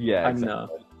bulls. Yeah, I exactly. know.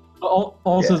 But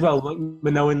also as well, like,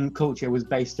 Minoan culture was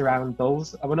based around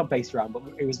bulls. Well, not based around, but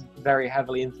it was very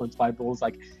heavily influenced by bulls.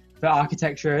 Like the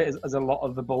architecture is a lot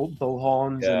of the bull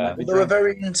horns. Yeah. And, like, They were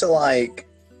very into like,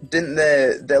 didn't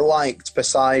they? They liked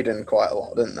Poseidon quite a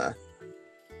lot, didn't they?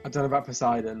 I don't know about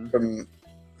Poseidon.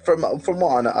 From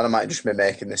what I know, and I might just be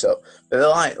making this up, but they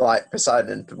like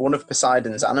Poseidon. One of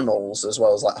Poseidon's animals, as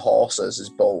well as like horses, is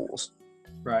bulls.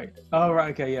 Right. Oh,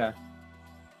 right. Okay. Yeah.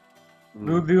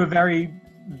 We were very.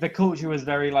 The culture was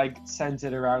very like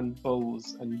centered around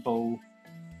bulls and bull,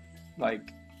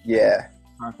 like. Yeah.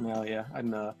 Paraphernalia. I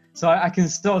don't know. So I can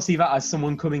sort of see that as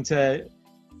someone coming to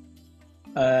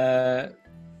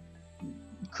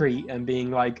Crete and being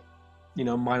like,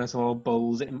 Minotaur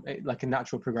bulls, like a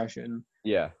natural progression.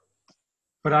 Yeah.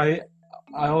 But I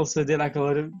also did like a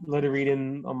load of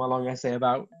reading on my long essay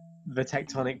about the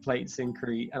tectonic plates in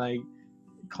Crete, and I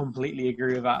completely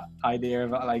agree with that idea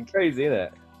about like Crazy, isn't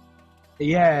it?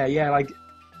 yeah, like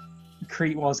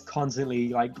Crete was constantly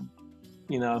like,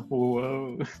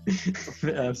 whoa,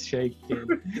 the earth's shaking.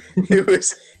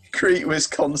 Crete was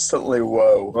constantly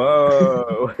whoa.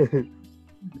 Whoa.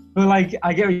 But like,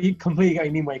 I completely get what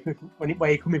you mean where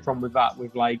you're coming from with that,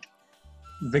 with like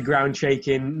the ground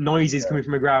shaking, noises coming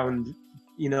from the ground,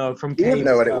 from You caves. didn't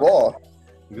know what it was.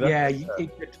 Yeah,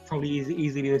 it could probably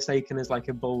easily be mistaken as like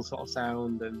a bull sort of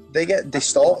sound, and They get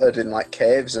distorted in like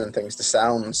caves and things to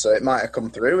sound, so it might have come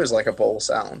through as like a bull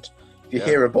sound. If you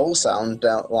hear a bull sound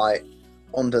down like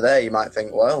under there, you might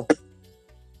think, well,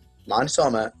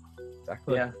 Minotaur, mate.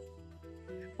 Exactly. Yeah.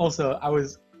 Also,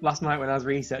 last night when I was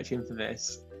researching for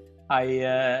this,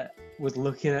 I was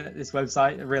looking at this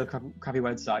website, a real crappy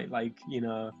website, like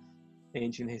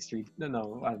ancient history.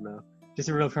 No, I don't know. Just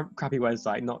a real crappy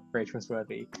website, not very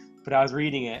trustworthy. But I was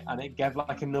reading it, and it gave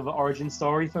like another origin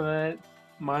story for the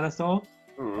Minotaur.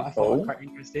 That I thought was quite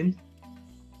interesting.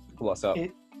 What's up?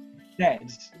 It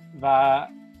said that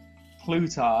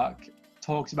Plutarch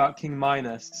talks about King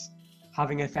Minos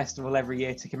having a festival every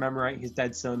year to commemorate his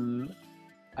dead son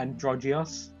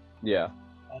Androgeos. Yeah.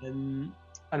 And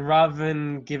rather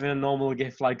than giving a normal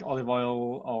gift like olive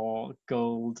oil or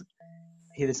gold,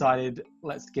 he decided,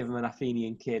 let's give him an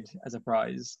Athenian kid as a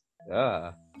prize.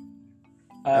 Yeah.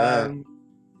 And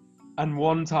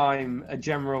one time, a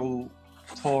general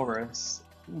Taurus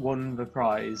won the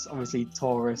prize. Obviously,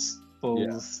 Taurus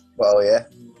bulls. Yeah. Well, yeah.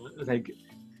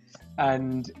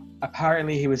 And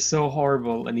apparently, he was so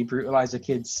horrible and he brutalized the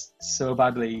kids so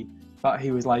badly that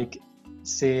he was like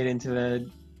seared into the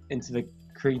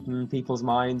Cretan people's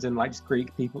minds and like just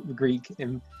Greek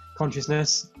in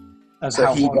consciousness.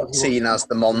 So he got seen as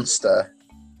the monster.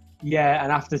 Yeah,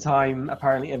 and after time,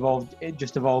 apparently it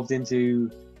just evolved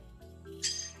into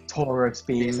Taurus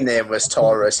being. His name was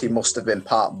Taurus. He must have been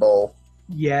part bull.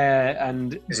 Yeah,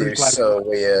 and He was so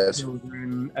weird.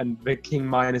 Children, and the King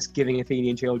Minos giving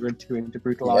Athenian children to him to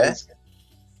brutalize. Yeah.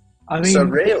 I mean, so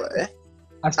really,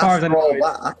 as far as I know,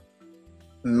 that,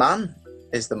 man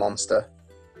is the monster.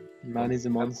 Man is a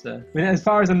monster. I mean, as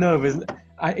far as I know,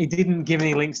 it didn't give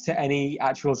any links to any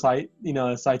actual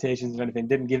citations or anything.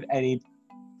 Didn't give any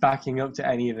backing up to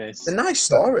any of this. It's a nice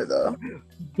story, though.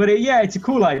 But it's a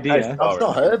cool idea. I've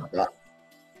not heard that.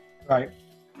 Right.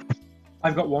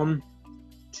 I've got 1,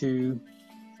 2,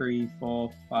 3,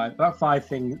 4, 5. About 5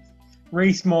 things.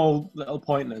 Really small little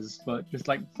pointers, but just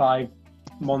like 5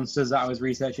 monsters that I was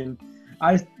researching.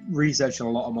 I researched a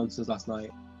lot of monsters last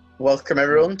night. Welcome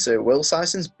everyone to Will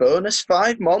Syson's bonus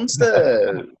 5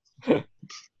 monsters.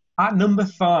 At number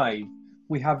 5,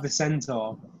 we have the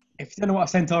centaur. If you don't know what a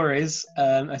centaur is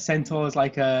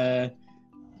like a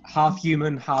half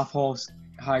human, half horse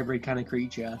hybrid kind of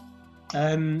creature.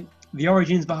 The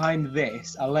origins behind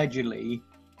this, allegedly,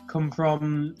 come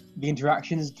from the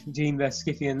interactions between the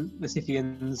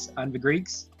Scythians and the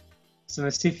Greeks. So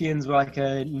the Scythians were like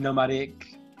a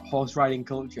nomadic horse riding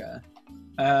culture.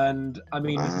 And I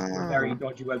mean, this is a very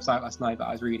dodgy website last night that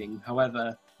I was reading.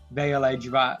 However, they allege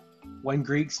that when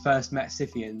Greeks first met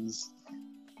Scythians,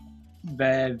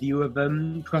 their view of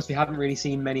them, because they hadn't really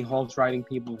seen many horse riding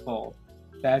people before,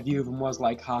 their view of them was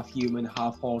like half human,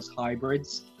 half horse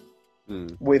hybrids.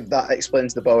 With that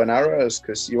explains the bow and arrows,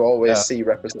 because you always see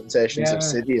representations of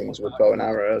Scythians with bow and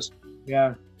arrows.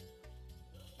 Yeah.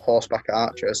 Horseback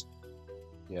archers.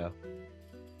 Yeah.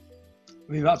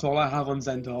 I mean, that's all I have on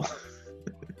Centaur.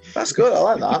 That's good, I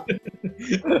like that.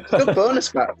 It's a good bonus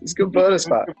fact. It's a good bonus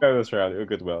fact. Good bonus round, it was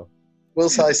good well. Will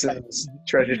Tyson's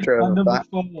treasure trove And of that.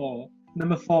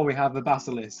 number four, we have the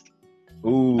basilisk.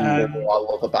 Ooh. I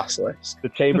love a basilisk. The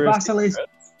Chamber The of basilisk.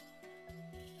 Secrets.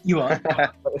 You are?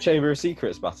 The Chamber of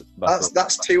Secrets basilisk.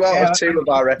 That's 2 out of 2 of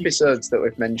our episodes that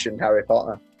we've mentioned Harry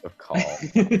Potter. Of course.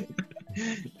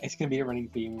 It's going to be a running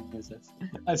theme, is it?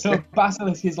 So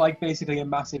basilisk is like basically a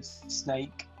massive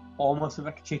snake, almost with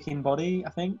like a chicken body,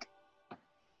 I think.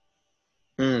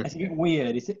 It's a bit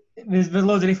weird. There's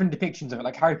loads of different depictions of it.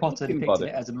 Like Harry Potter Chicken depicted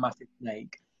body. it as a massive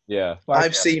snake. Yeah.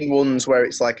 I've seen ones where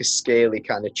it's like a scaly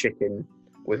kind of chicken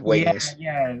with wings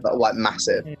Yeah. that are like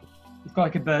massive. It's got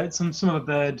like a bird. Some of the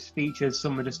bird features,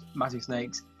 some are just massive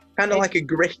snakes. Kind of like a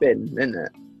griffin, isn't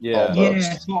it? Yeah. Almost.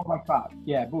 Yeah, sort of like that.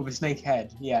 Yeah, but with a snake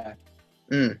head. Yeah.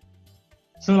 Mm.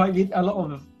 So like a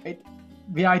lot of it,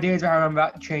 the ideas around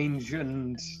that change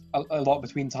and a lot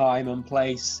between time and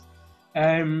place.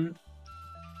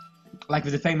 Like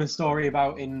there's a famous story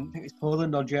about I think it's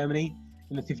Poland or Germany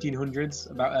in the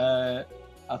 1500s about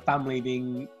a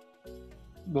family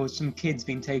some kids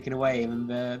being taken away, and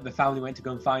the family went to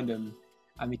go and find them,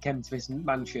 and they came to this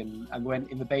mansion and went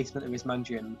in the basement of this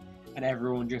mansion, and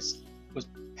everyone just was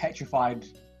petrified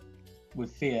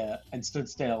with fear and stood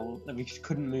still, and they just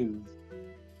couldn't move.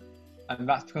 And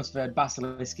that's because the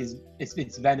basilisk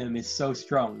its venom is so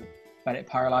strong that it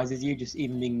paralyzes you just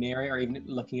even being near it or even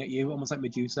looking at you, almost like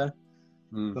Medusa.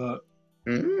 But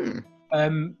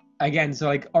again, so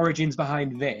like origins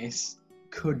behind this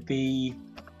could be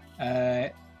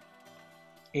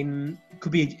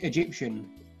Egyptian,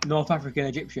 North African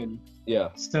Egyptian. Yeah.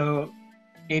 So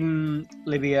in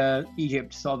Libya,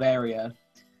 Egypt sort of area,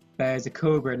 there's a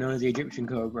cobra known as the Egyptian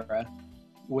cobra,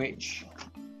 which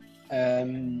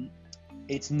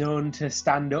it's known to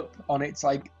stand up on its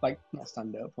like not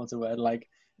stand up, what's the word, like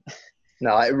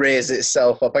No, it raise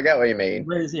itself up. I get what you mean.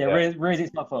 raise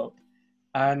itself up,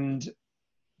 and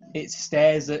it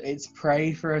stares at its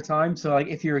prey for a time. So like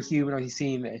if you're a human or you're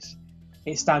seeing this,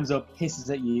 it stands up,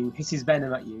 hisses at you, hisses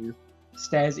venom at you,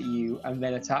 stares at you, and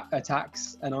then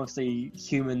attacks. And obviously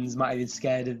humans might have been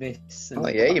scared of this. Oh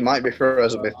yeah, you might be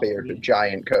frozen with fear of a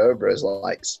giant cobras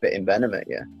like spitting venom at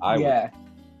you. I would.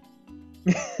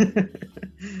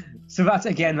 So that's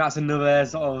another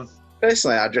sort of.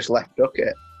 Personally, I just left duck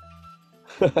it.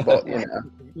 But you know,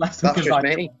 That's that's just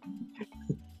me.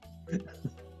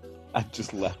 I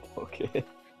just left. Okay.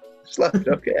 Just left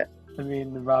duck it. I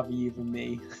mean, rather you than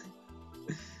me.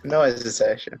 No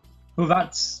hesitation. Well,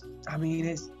 that's like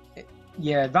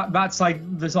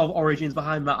the sort of origins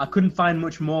behind that. I couldn't find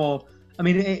much more. I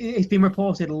mean, it's been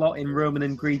reported a lot in Roman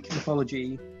and Greek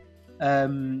mythology,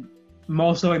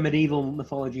 more so in medieval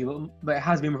mythology, but it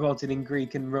has been reported in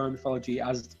Greek and Roman mythology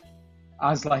as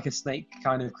like a snake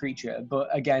kind of creature. But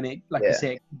again, I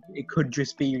say, it could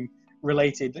just be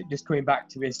related, just coming back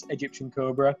to this Egyptian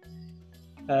cobra.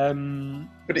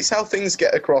 But it's how things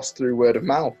get across through word of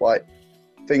mouth. Like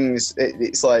things,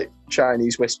 it's like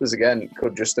Chinese whispers again.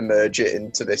 Could just emerge it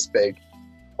into this big.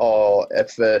 Or at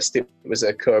first it was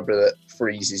a cobra that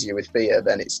freezes you with fear.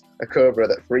 Then it's a cobra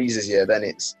that freezes you. Then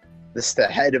it's the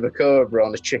head of a cobra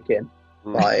on a chicken.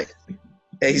 Like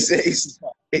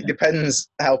it depends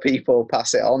how people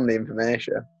pass it on, the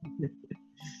information.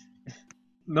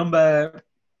 Number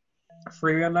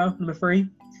 3 we are now. Number 3.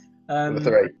 Number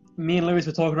 3. Me and Lewis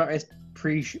were talking about this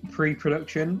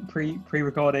pre-production,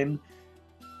 pre-recording.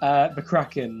 The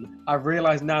Kraken. I've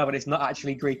realised now that it's not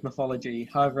actually Greek mythology.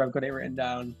 However, I've got it written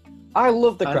down. I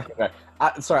love the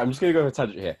Kraken. Sorry, I'm just going to go on a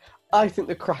tangent here. I think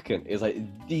the Kraken is like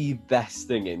the best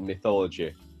thing in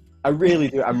mythology. I really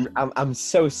do. I'm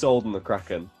so sold on the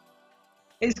Kraken.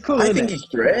 It's cool. I think it's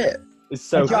great. It's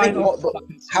so cool.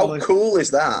 How cool is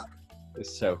that?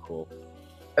 It's so cool.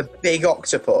 A big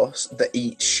octopus that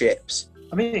eats ships.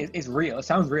 I mean, it's real. It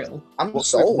sounds real. I'm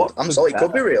sold. It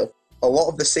could be real. A lot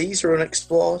of the seas are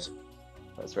unexplored.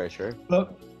 That's very true.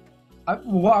 But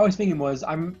what I was thinking was,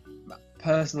 I'm not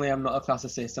a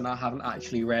classicist, and I haven't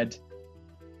actually read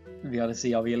the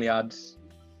Odyssey or the Iliad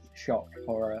shock,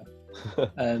 horror.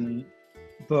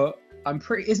 But I'm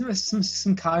pretty. Isn't there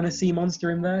some kind of sea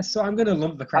monster in there? So I'm gonna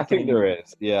lump the I Kraken. think there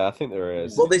is. Yeah, I think there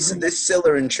is. Well, this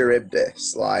Scylla and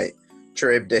Charybdis, like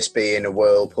Charybdis being a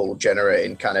whirlpool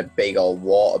generating kind of big old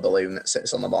water balloon that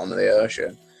sits on the bottom of the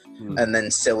ocean, and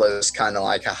then Scylla's kind of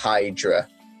like a hydra,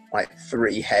 like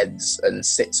 3 heads and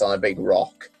sits on a big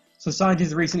rock. So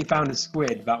scientists recently found a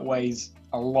squid that weighs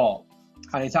a lot,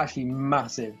 and it's actually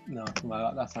massive. No,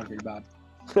 that sounds really bad.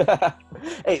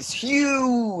 It's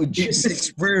huge.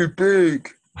 It's really big.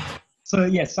 So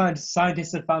yeah,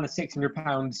 scientists have found a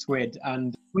 600-pound squid,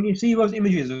 and when you see those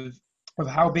images of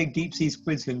how big deep sea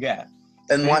squids can get,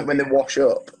 And like when they wash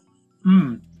up.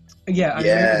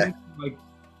 yeah. Like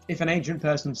if an ancient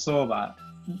person saw that,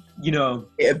 you know,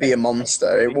 It'd be a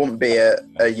monster. It wouldn't be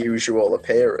a usual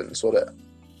appearance, would it?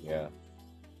 Yeah.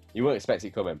 You wouldn't expect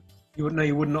it coming. you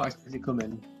would not expect it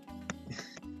coming.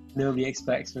 Nobody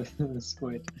expects a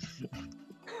squid.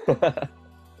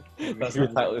 That's the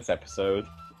title of this episode.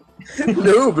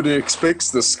 Nobody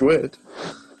expects the squid.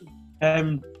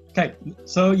 Okay,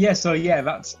 so yeah,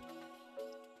 that's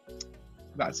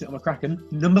it on the Kraken.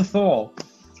 Number 4.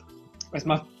 That's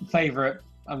my favourite.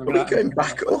 Are we going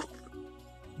back up?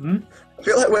 Hmm? I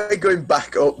feel like we're going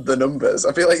back up the numbers.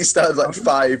 I feel like you started like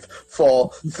 5,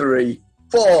 4, 3,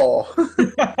 4.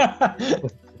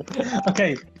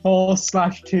 Okay,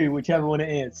 4/2, whichever one it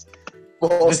is.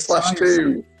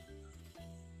 4/2.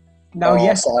 Now,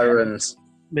 yes, Sirens.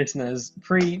 listeners,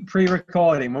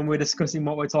 pre-recording when we're discussing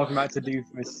what we're talking about to do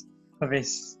for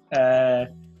this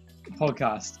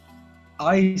podcast,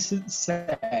 I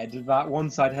said that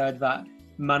once I'd heard that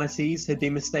manatees had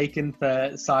been mistaken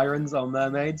for sirens or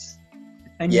mermaids,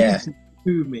 and you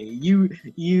proved me.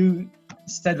 You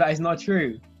said that is not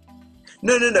true.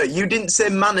 No. You didn't say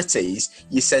manatees.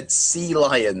 You said sea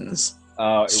lions.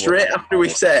 Oh, Straight after we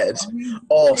said,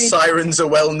 sirens are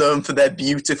well known for their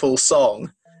beautiful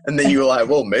song. And then you were like,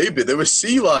 well, maybe there were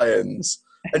sea lions.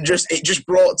 And it just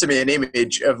brought to me an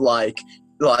image of like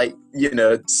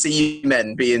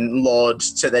seamen being lured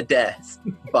to their death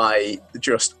by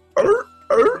just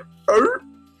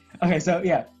Okay,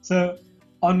 so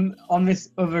on this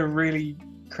other really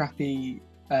crappy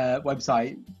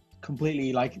website,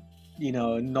 completely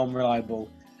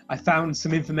non-reliable, I found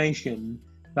some information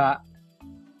that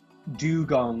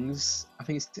dugongs, I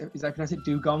think is that pronounced it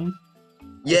dugong?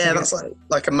 Yeah, that's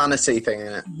like a manatee thing,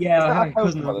 isn't it? Yeah, I have a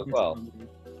cousin as well.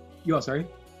 You are, sorry?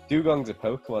 Dugong's a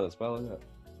Pokemon as well, isn't it?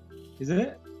 Is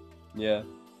it? Yeah.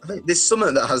 I think there's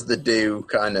something that has the dew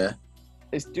kind of.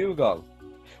 It's dugong.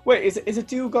 Wait, is a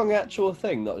dugong actual a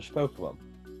thing, not just Pokemon?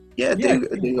 Yeah,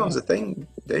 dugong's a thing,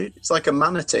 dude. It's like a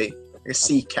manatee, like a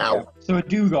sea cow. So a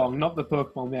dugong, not the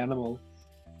Pokemon, the animal,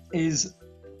 is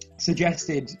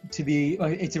suggested to be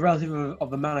it's a relative of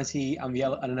the manatee and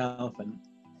an elephant.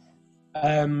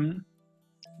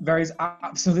 There is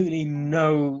absolutely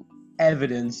no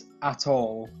evidence at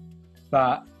all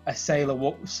that a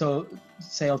sailor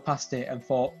sailed past it and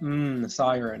thought, a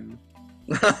siren.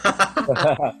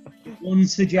 One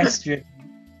suggestion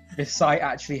this site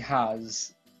actually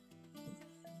has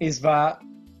is that,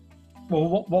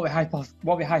 what we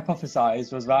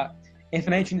hypothesized was that if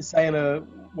an ancient sailor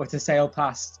were to sail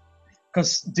past,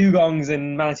 because dugongs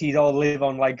and manatees all live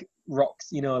on like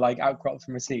rocks, like outcrops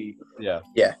from the sea. Yeah.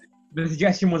 The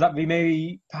suggestion was that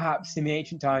they perhaps in the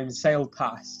ancient times sailed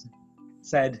past,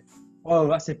 said, "Oh,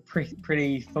 that's a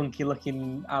pretty funky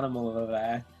looking animal over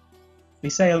there." They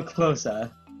sailed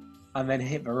closer, and then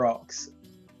hit the rocks.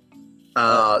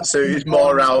 So it was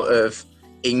more out of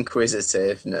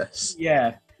inquisitiveness.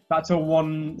 Yeah, that's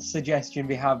one suggestion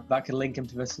we have that could link him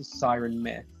to the siren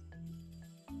myth.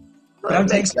 But I'm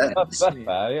Makes taking sense. That's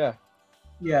fair, yeah.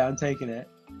 Yeah, I'm taking it.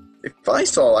 If I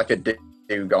saw like a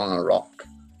dugong on a rock,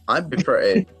 I'd be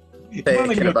pretty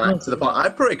taken aback to the point.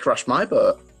 I'd probably crash my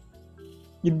boat.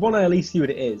 You'd want to at least see what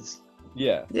it is.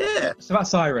 Yeah. Yeah. So that's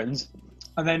sirens,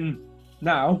 and then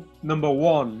now number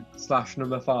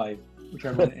 1/number 5,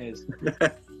 whichever one it is.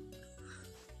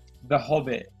 The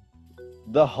Hobbit.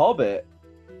 The Hobbit?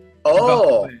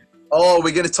 Oh,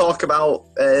 we're going to talk about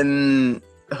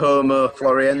Homo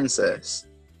floresiensis.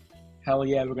 Hell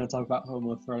yeah, we're going to talk about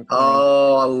Homo floresiensis.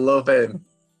 Oh, I love him.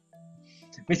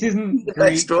 This isn't The Greek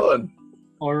next one.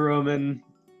 or Roman.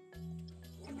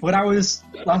 When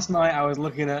last night I was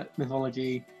looking at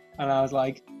mythology and I was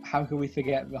like, how can we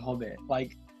forget the Hobbit?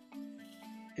 Like,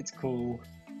 it's cool.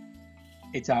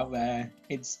 It's out there.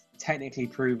 It's technically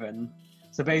proven.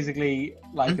 So basically,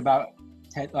 about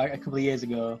a couple of years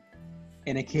ago,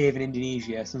 in a cave in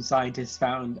Indonesia, some scientists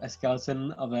found a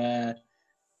skeleton of a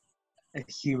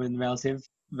human relative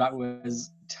that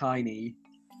was tiny.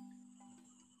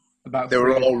 about. They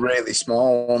were 3. all really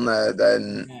small, weren't they?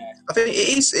 Then Yeah. I think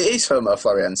it is Homo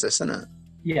floresiensis, isn't it?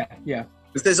 Yeah, yeah.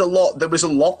 Because there was a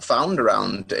lot found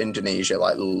around Indonesia,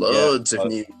 like loads of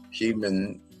new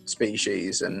human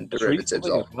species and derivatives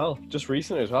of. Just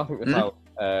recently as well, I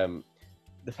think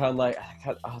they found like I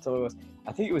don't know what it was.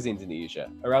 I think it was Indonesia,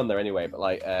 around there anyway. But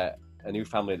like a new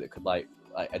family that could like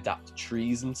adapt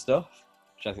trees and stuff,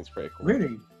 which I think is pretty cool.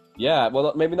 Really? Yeah,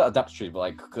 well, maybe not adapt trees, but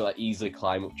like could like easily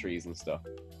climb up trees and stuff.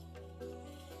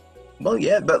 Well,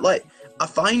 yeah, but like I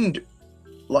find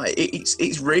like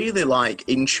it's really like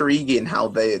intriguing how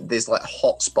there's like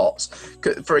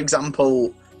hotspots. For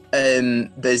example,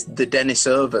 there's the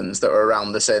Denisovans that were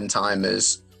around the same time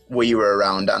as we were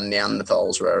around and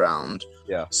Neanderthals were around.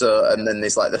 Yeah. So and then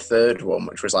there's like the third one,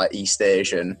 which was like East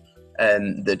Asian,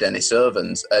 and the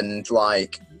Denisovans, and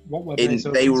like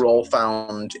they were all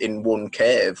found in one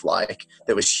cave. Like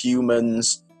there was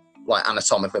humans, like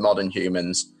anatomically modern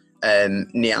humans,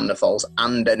 Neanderthals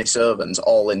and Denisovans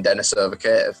all in Denisova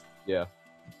Cave. Yeah.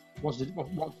 What's the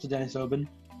Denisovan?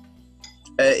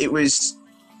 It was.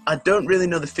 I don't really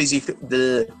know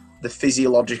the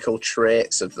physiological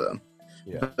traits of them,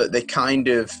 but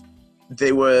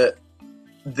they were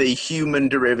the human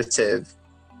derivative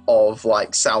of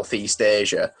like Southeast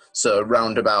Asia, so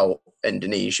roundabout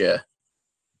Indonesia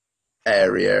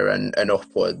area and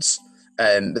upwards.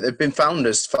 But they've been found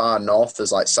as far north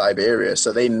as like Siberia,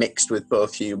 so they mixed with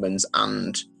both humans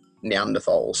and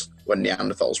Neanderthals when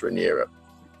Neanderthals were in Europe.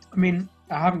 I mean,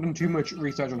 I haven't done too much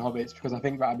research on hobbits because I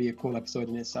think that'd be a cool episode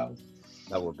in itself.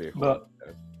 That would be a cool But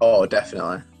episode. Oh,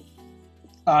 definitely.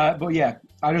 But yeah,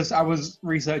 I was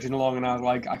researching along and I was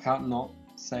like, I can't not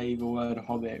say the word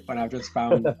hobbit when I've just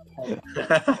found hobbit.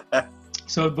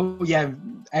 So, but yeah,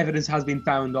 evidence has been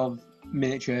found of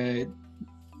miniature,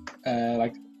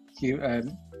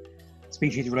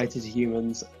 species related to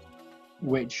humans,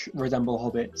 which resemble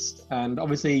hobbits. And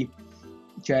obviously,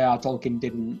 J.R. Tolkien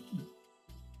didn't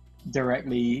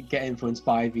directly get influenced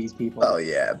by these people. Oh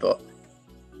yeah, but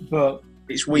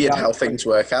it's weird how things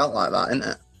work out like that, isn't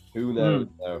it? Who knows?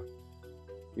 No.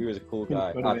 He was a cool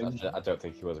guy. Could I have been. don't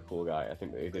think he was a cool guy. I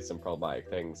think that he did some problematic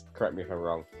things. Correct me if I'm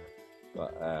wrong.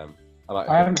 But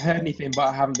I haven't heard anything, but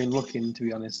I haven't been looking, to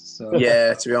be honest. So.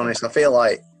 Yeah, to be honest, I feel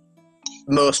like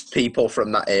most people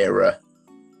from that era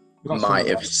might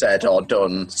have said or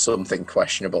done something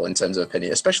questionable in terms of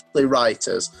opinion, especially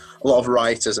writers. A lot of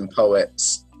writers and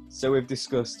poets. So we've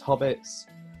discussed hobbits,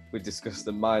 we've discussed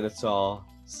the Minotaur,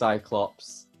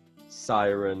 Cyclops,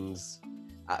 Sirens.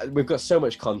 We've got so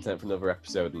much content for another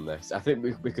episode in this. I think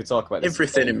we could talk about this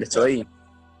Everything in between.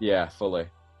 Yeah, fully.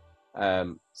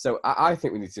 So I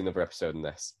think we need to do another episode in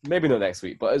this. Maybe not next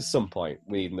week, but at some point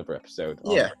we need another episode.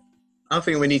 Yeah, I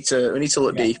think we need to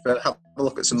look deeper, have a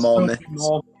look at some more myths.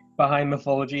 More behind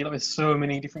mythology. Like, there's so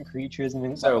many different creatures and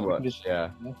things. So like much,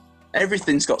 yeah.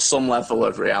 Everything's got some level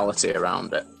of reality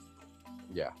around it.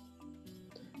 Yeah.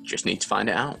 Just need to find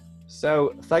it out.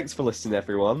 So thanks for listening,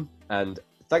 everyone, and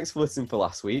thanks for listening for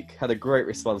last week. Had a great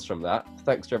response from that.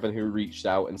 Thanks to everyone who reached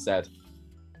out and said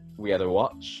we had a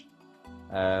watch.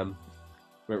 Went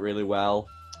really well.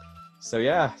 So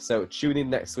yeah, so tune in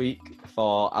next week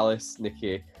for Alice,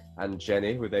 Nikki and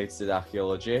Jenny with Aided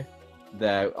Archaeology.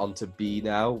 They're on to B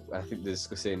now. I think they're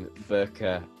discussing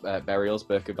Birka burials,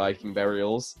 Birka Viking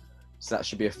burials. So that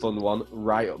should be a fun one,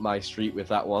 right up my street with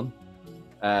that one.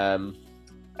 And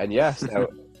yeah, so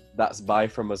that's bye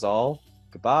from us all.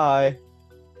 Goodbye.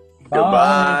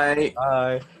 Goodbye.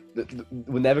 Bye.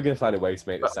 We're never going to find a way to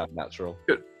make this sound natural.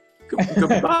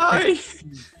 Goodbye.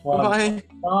 Bye.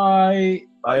 Bye.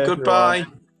 Bye. Goodbye.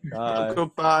 Bye.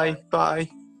 Goodbye. Bye.